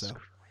sure. Jesus So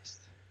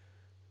Christ.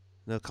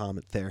 no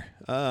comment there.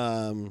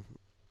 I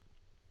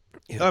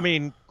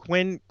mean,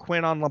 Quinn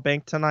on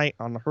LeBanc tonight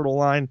on the Hurdle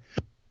line.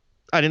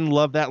 I didn't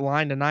love that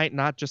line tonight.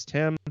 Not just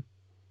him.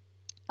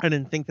 I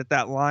didn't think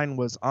that line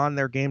was on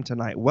their game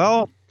tonight.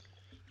 Well,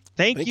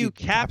 thank you,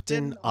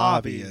 Captain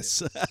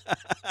Obvious.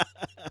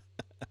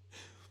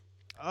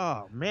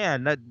 Oh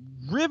man, that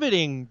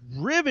riveting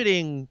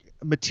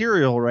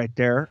material right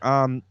there.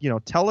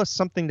 Tell us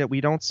something that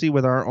we don't see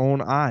with our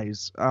own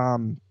eyes.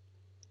 And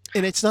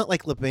it's not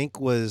like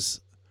LeBanc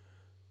was,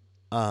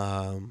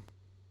 was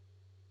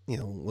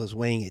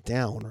weighing it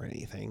down or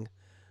anything.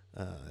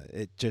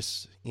 It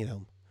just,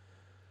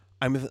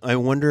 I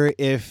wonder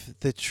if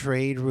the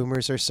trade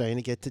rumors are starting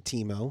to get to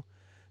Timo.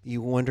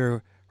 You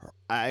wonder.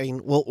 I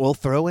mean, we'll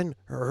throw in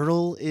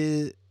Hurdle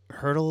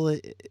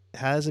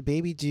has a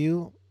baby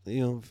due,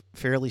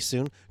 fairly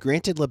soon.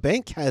 Granted,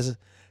 LeBanc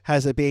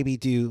has a baby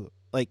due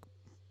like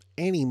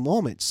any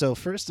moment. So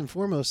first and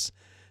foremost,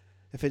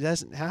 if it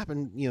doesn't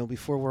happen,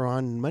 before we're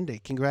on Monday,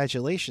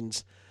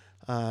 congratulations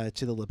to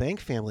the LeBanc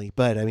family.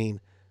 But I mean,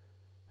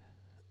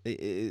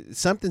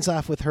 something's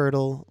off with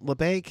Hurdle.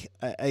 LeBanc,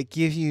 I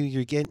give you,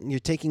 you're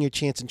taking your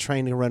chance and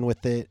trying to run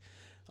with it.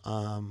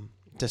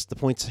 Just the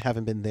points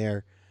haven't been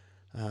there.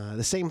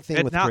 The same thing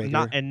and with not,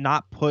 Gregor.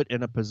 not put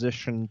in a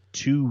position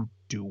to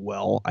do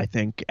well. I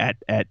think at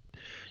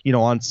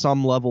on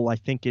some level, I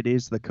think it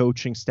is the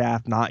coaching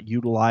staff not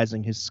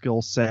utilizing his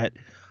skill set.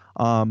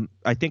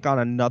 I think on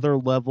another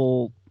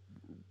level,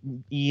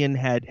 Ian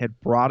had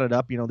brought it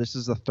up. This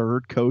is the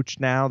third coach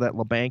now that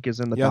LeBanc is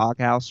in the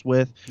doghouse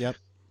with. Yep.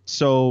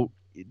 So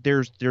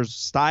there's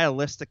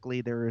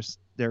stylistically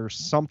there's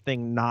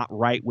something not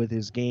right with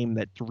his game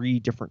that 3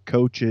 different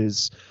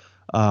coaches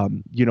have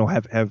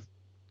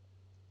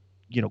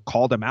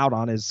called him out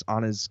on his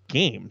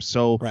game.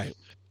 So right.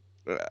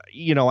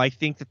 I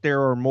think that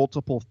there are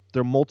multiple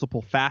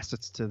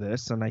facets to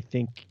this, and I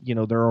think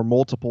there are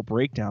multiple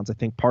breakdowns. I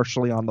think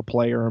partially on the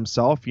player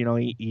himself.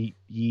 He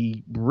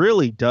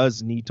really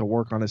does need to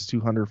work on his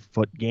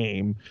 200-foot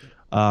game.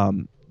 I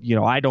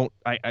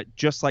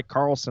just like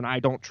Karlsson, I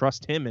don't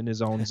trust him in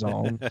his own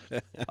zone.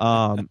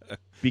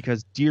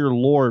 Because dear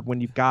Lord,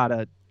 when you've got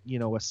a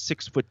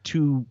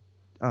 6'2"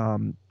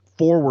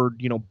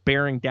 forward,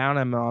 bearing down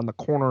him on the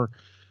corner,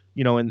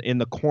 in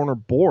the corner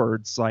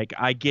boards, like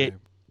I get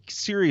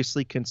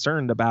seriously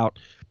concerned about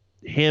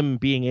him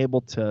being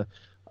able to,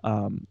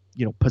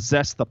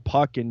 possess the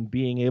puck and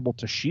being able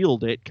to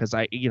shield it. Cause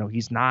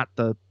he's not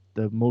the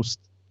most,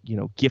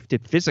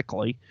 gifted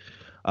physically,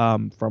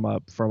 from a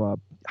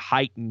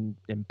height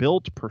and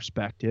build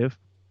perspective.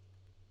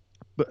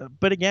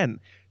 But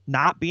again,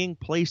 not being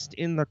placed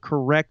in the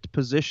correct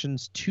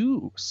positions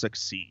to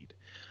succeed.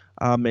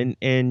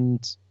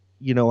 And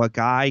a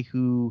guy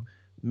who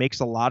makes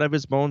a lot of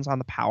his bones on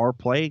the power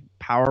play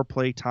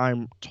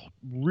time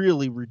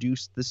really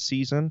reduced this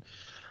season.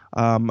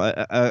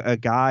 A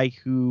guy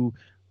who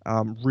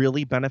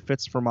really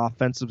benefits from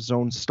offensive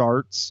zone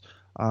starts,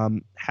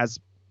 has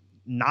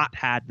not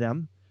had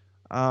them.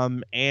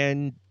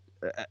 And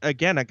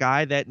again, a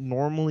guy that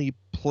normally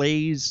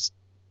plays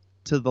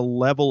to the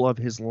level of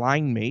his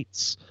line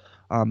mates.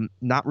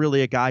 Not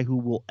really a guy who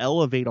will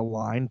elevate a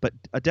line, but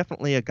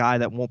definitely a guy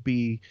that won't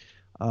be,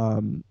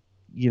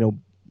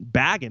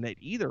 bagging it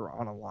either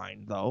on a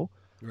line, though.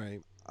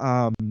 Right.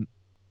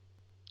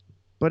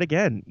 But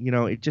again,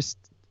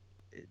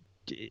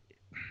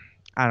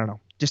 I don't know.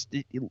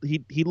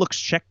 He looks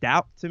checked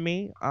out to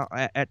me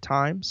at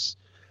times,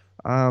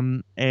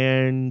 and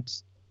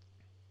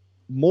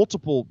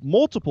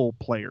multiple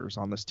players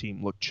on this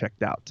team look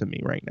checked out to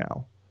me right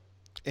now.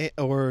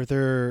 Or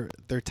they're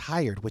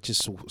tired, which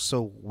is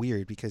so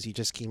weird because you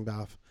just came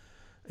off,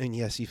 and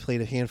yes, you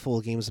played a handful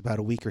of games about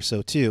a week or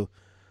so too,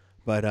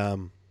 but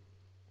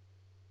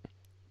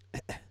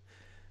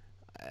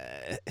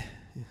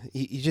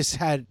you just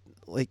had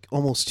like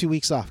almost 2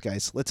 weeks off,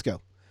 guys. Let's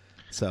go.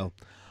 So,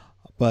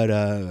 but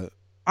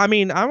I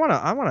mean, I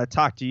want to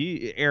talk to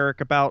you, Eric,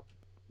 about.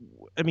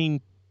 I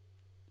mean,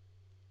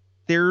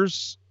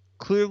 there's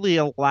clearly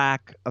a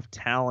lack of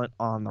talent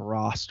on the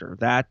roster.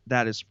 That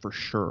is for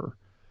sure.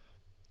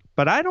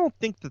 But I don't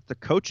think that the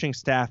coaching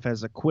staff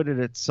has acquitted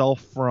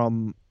itself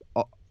from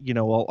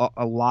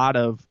a lot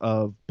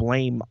of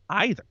blame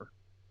either.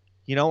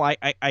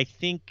 I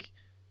think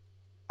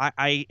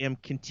I am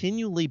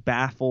continually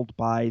baffled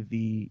by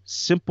the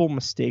simple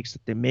mistakes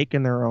that they make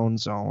in their own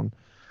zone.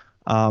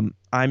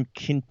 I'm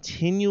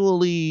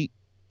continually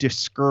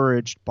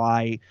discouraged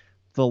by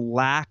the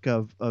lack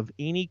of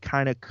any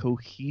kind of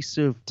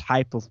cohesive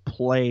type of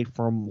play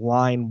from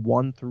line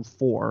 1 through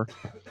 4.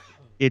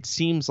 It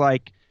seems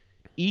like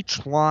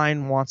each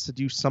line wants to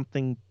do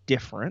something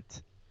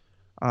different.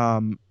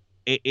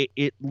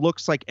 It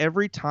looks like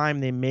every time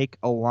they make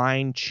a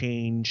line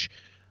change,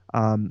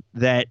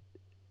 that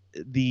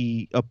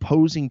the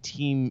opposing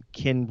team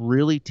can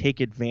really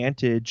take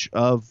advantage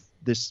of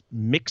this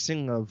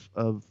mixing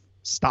of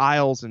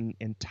styles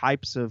and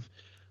types of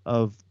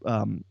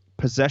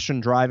possession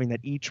driving that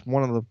each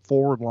one of the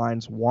forward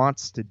lines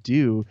wants to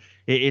do.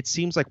 It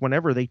seems like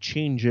whenever they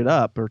change it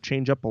up or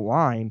change up a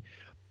line,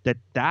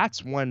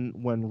 that's when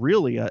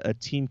really a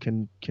team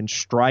can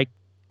strike,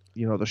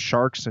 the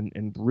Sharks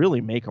and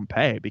really make them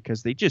pay,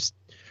 because they just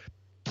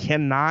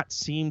cannot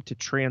seem to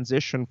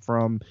transition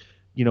from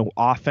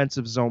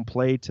offensive zone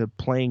play to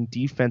playing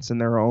defense in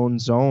their own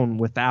zone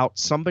without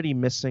somebody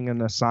missing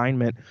an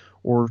assignment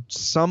or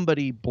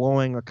somebody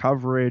blowing a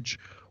coverage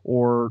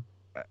or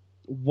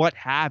what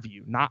have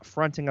you, not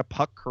fronting a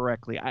puck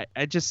correctly.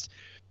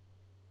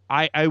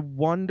 I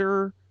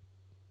wonder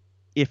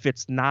if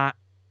it's not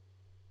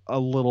a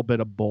little bit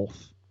of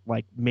both.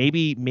 Like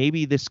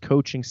maybe this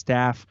coaching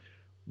staff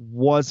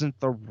wasn't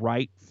the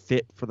right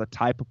fit for the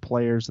type of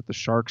players that the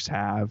Sharks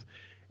have.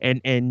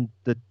 And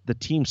the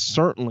team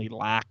certainly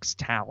lacks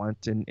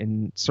talent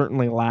and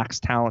certainly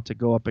lacks talent to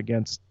go up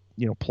against,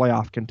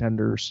 playoff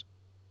contenders.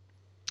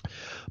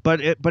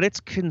 But it's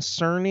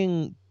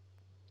concerning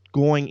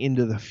going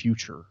into the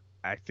future,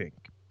 I think,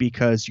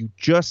 because you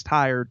just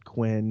hired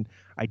Quinn.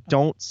 I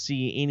don't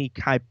see any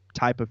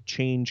type of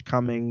change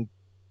coming,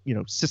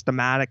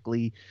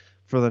 systematically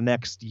for the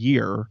next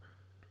year,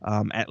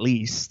 at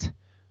least,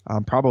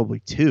 probably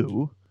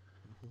 2.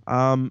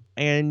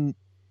 And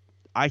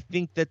I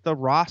think that the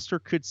roster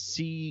could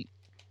see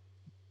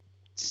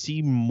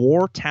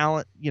more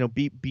talent,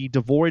 be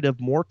devoid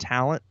of more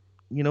talent,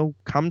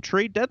 come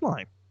trade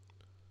deadline.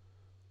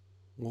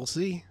 We'll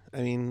see.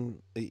 I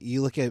mean,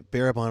 you look at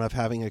Barabanov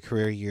having a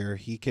career year;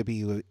 he could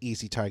be an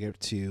easy target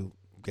to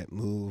get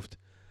moved,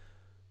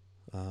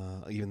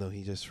 even though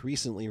he just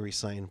recently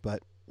resigned.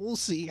 But we'll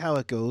see how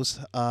it goes.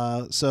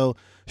 So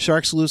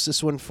Sharks lose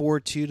this one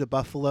 4-2 to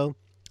Buffalo.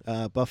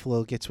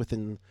 Buffalo gets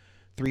within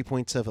 3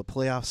 points of a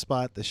playoff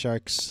spot. The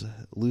Sharks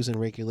lose in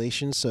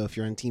regulation. So if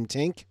you're on Team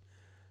Tank,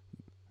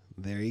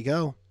 there you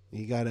go.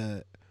 You got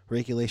a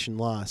regulation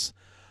loss.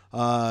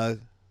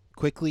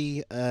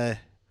 Quickly,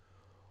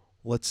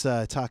 let's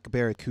talk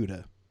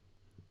Barracuda.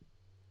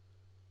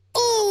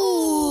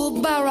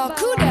 Ooh,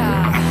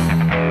 Barracuda!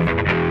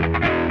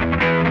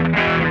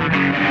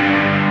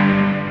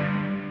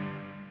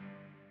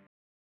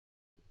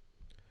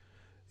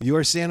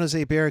 Your San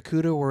Jose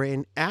Barracuda were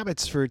in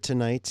Abbotsford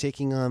tonight,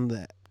 taking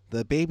on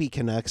the Baby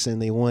Canucks,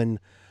 and they won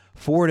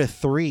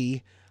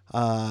 4-3.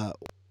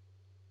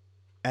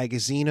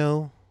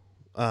 Agazino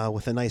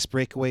with a nice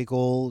breakaway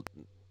goal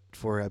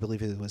for, I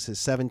believe it was his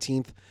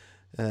 17th.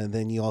 And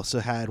then you also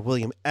had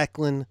William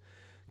Eklund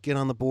get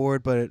on the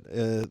board, but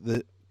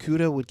the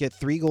Cuda would get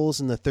 3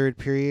 goals in the third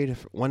period,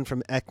 1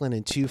 from Eklund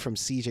and 2 from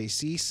CJ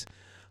Cease,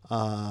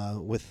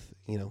 with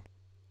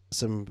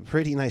some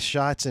pretty nice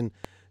shots. And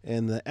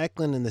the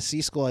Eklund and the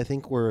Cease goal, I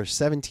think, were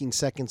 17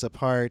 seconds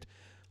apart.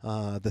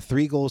 The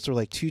 3 goals were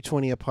like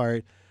 2:20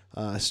 apart.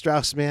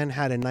 Strauss-Mann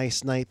had a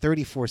nice night,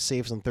 34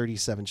 saves on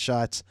 37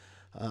 shots.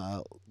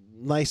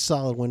 Nice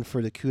solid win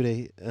for the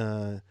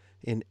Cuda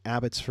in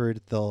Abbotsford.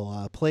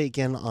 They'll play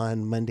again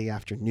on Monday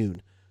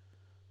afternoon.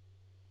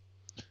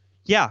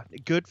 Yeah,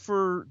 good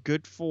for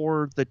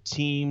the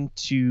team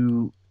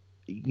to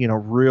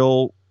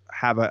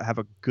have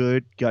a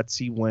good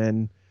gutsy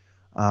win.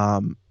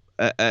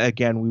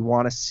 Again, we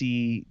want to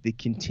see the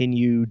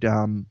continued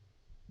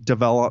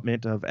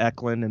development of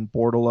Eklund and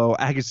Bordeleau.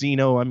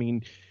 Agazino, I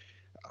mean,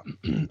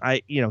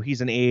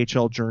 he's an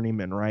AHL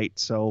journeyman, right?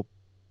 So,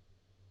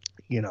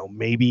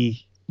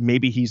 maybe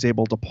he's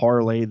able to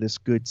parlay this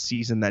good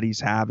season that he's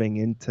having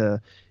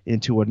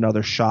into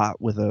another shot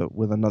with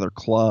another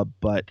club.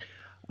 But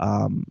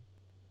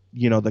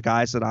the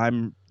guys that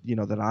I'm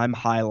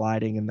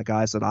highlighting and the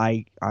guys that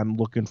I'm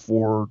looking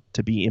for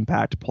to be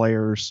impact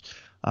players,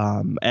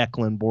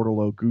 Eklund,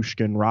 Bordeleau,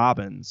 Gushkin,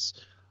 Robbins,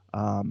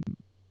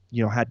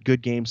 had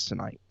good games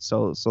tonight.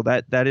 So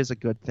that is a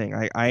good thing.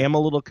 I am a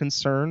little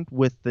concerned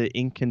with the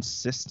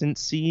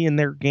inconsistency in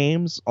their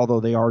games, although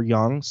they are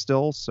young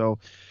still. So,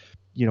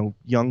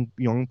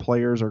 young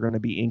players are going to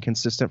be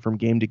inconsistent from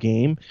game to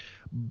game,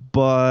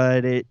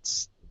 but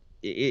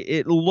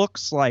it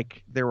looks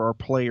like there are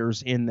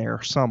players in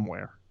there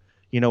somewhere.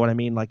 You know what I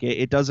mean? Like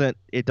it doesn't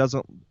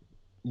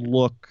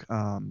look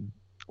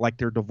like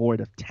they're devoid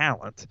of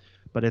talent,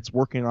 but it's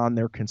working on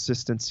their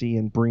consistency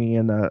and bringing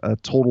in a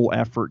total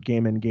effort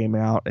game in, game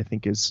out. I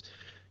think is,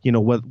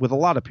 with a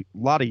lot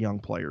of young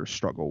players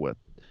struggle with.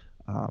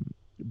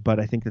 But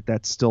I think that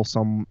that's still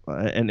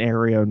an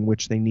area in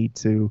which they need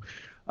to,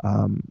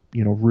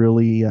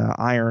 really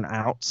iron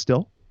out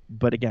still.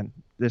 But again,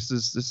 this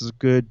is a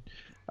good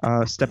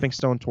stepping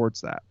stone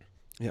towards that.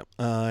 Yep.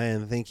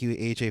 And thank you,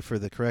 AJ, for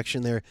the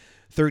correction there.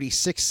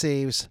 36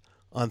 saves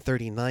on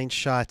 39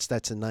 shots.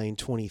 That's a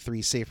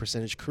 .923 save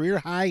percentage. Career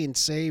high in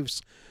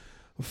saves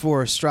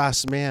for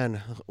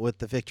Strass-Mann with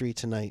the victory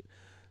tonight.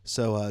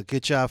 So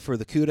good job for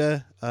the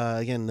CUDA.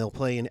 Again, they'll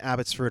play in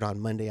Abbotsford on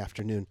Monday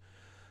afternoon.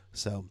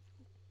 So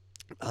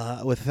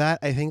with that,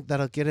 I think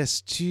that'll get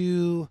us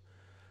to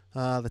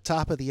the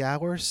top of the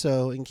hour.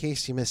 So in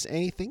case you missed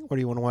anything or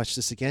you want to watch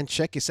this again,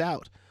 check us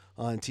out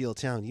on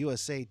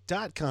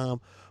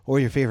tealtownusa.com or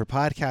your favorite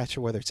podcatcher,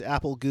 whether it's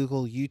Apple,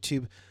 Google,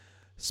 YouTube,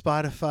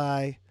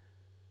 Spotify.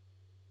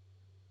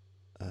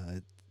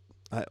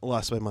 I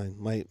lost my mind.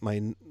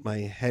 My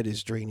head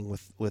is draining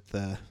with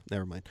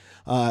never mind.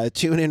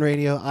 TuneIn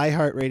Radio,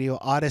 iHeartRadio,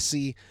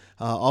 Odyssey,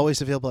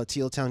 always available at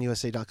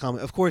tealtownusa.com.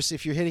 Of course,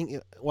 if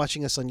you're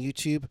watching us on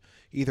YouTube,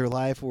 either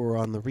live or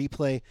on the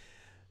replay,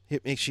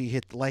 make sure you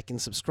hit like and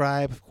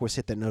subscribe. Of course,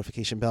 hit that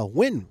notification bell.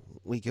 When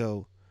we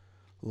go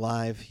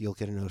live, you'll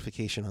get a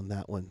notification on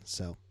that one.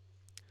 So,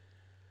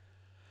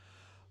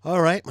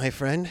 all right, my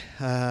friend,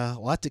 a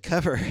lot to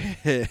cover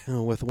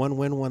with one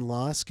win, one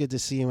loss. Good to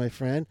see you, my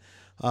friend.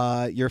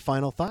 Your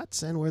final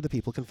thoughts and where the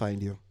people can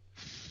find you.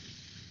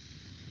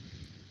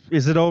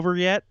 Is it over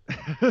yet?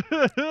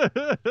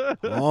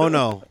 Oh,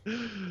 no.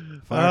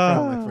 Far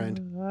from, my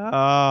friend.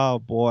 Oh,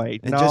 boy.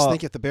 And just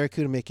think if the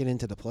Barracuda make it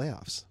into the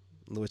playoffs,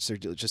 which they're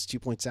just 2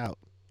 points out.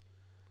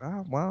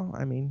 Well,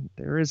 I mean,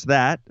 there is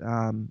that.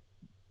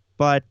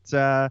 But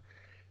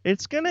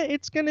it's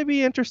gonna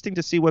be interesting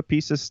to see what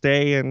pieces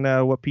stay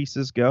and what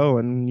pieces go.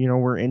 And,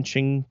 we're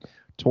inching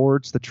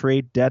towards the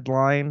trade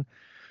deadline.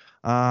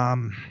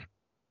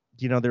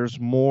 There's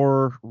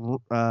more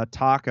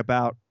talk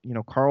about,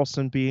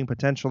 Karlsson being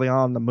potentially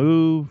on the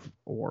move,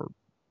 or,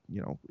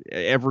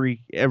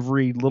 every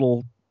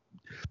little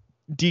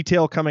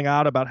detail coming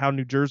out about how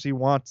New Jersey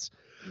wants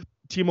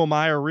Timo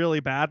Meier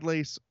really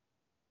badly.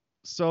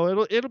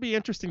 So it'll be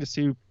interesting to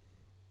see,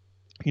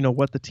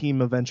 what the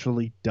team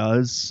eventually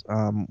does,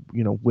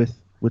 with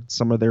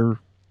some of their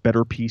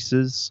better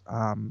pieces.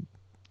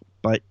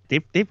 But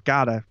they've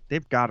got to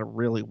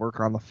really work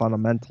on the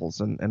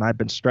fundamentals, and I've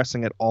been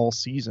stressing it all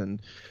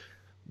season.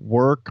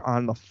 Work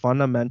on the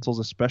fundamentals,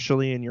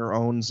 especially in your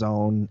own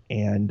zone,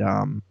 and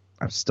I'm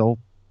still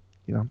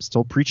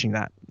preaching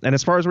that. And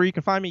as far as where you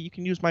can find me, you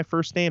can use my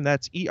first name.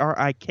 That's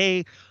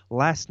ERIK,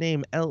 last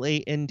name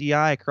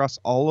LANDI, across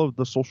all of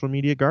the social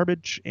media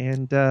garbage.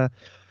 And there's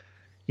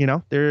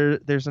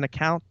an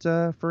account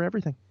for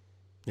everything.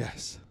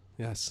 Yes.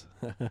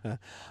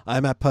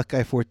 I'm at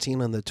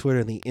PuckGuy14 on the Twitter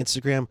and the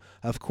Instagram.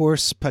 Of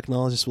course,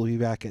 Pucknologist will be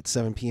back at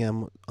 7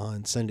 p.m.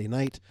 on Sunday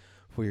night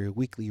for your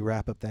weekly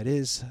wrap-up, that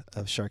is,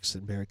 of Sharks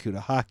and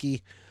Barracuda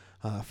hockey.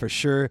 For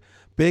sure.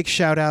 Big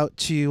shout-out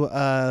to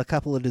a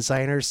couple of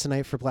designers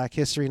tonight for Black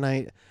History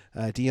Night.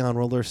 Dion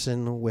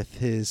Rollerson with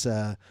his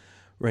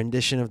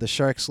rendition of the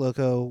Sharks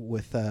logo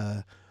with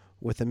a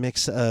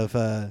mix of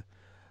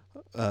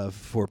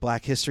for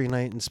Black History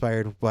Night,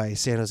 inspired by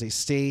San Jose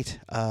State,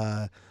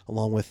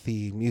 along with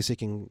the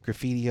music and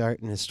graffiti art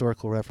and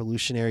historical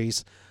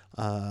revolutionaries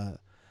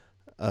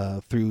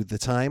through the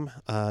time.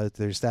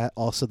 There's that.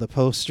 Also, the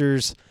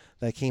posters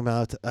that came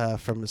out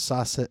from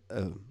Sasha.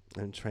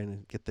 I'm trying to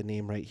get the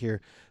name right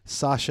here.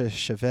 Sasha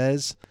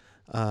Chavez.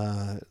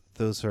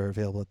 Those are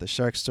available at the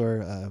Shark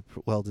Store.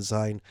 Well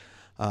designed.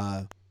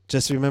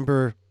 Just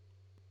remember,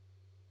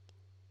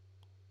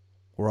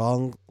 we're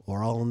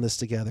all in this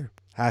together.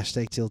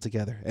 #Teal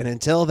Together. And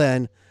until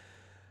then,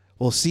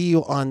 we'll see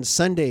you on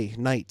Sunday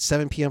night,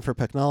 7 p.m. for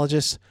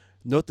Pucknologists.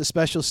 Note the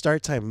special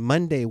start time,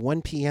 Monday,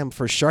 1 p.m.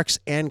 for Sharks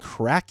and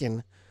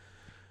Kraken.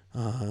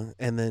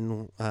 And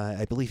then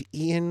I believe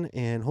Ian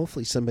and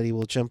hopefully somebody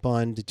will jump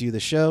on to do the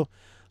show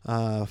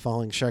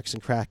following Sharks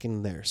and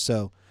Kraken there.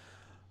 So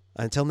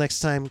until next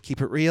time,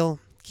 keep it real,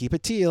 keep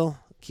it teal,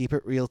 keep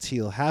it real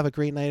teal. Have a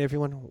great night,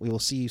 everyone. We will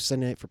see you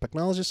Sunday night for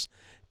Pucknologists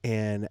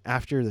and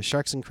after the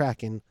Sharks and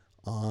Kraken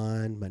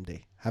on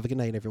Monday. Have a good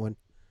night, everyone.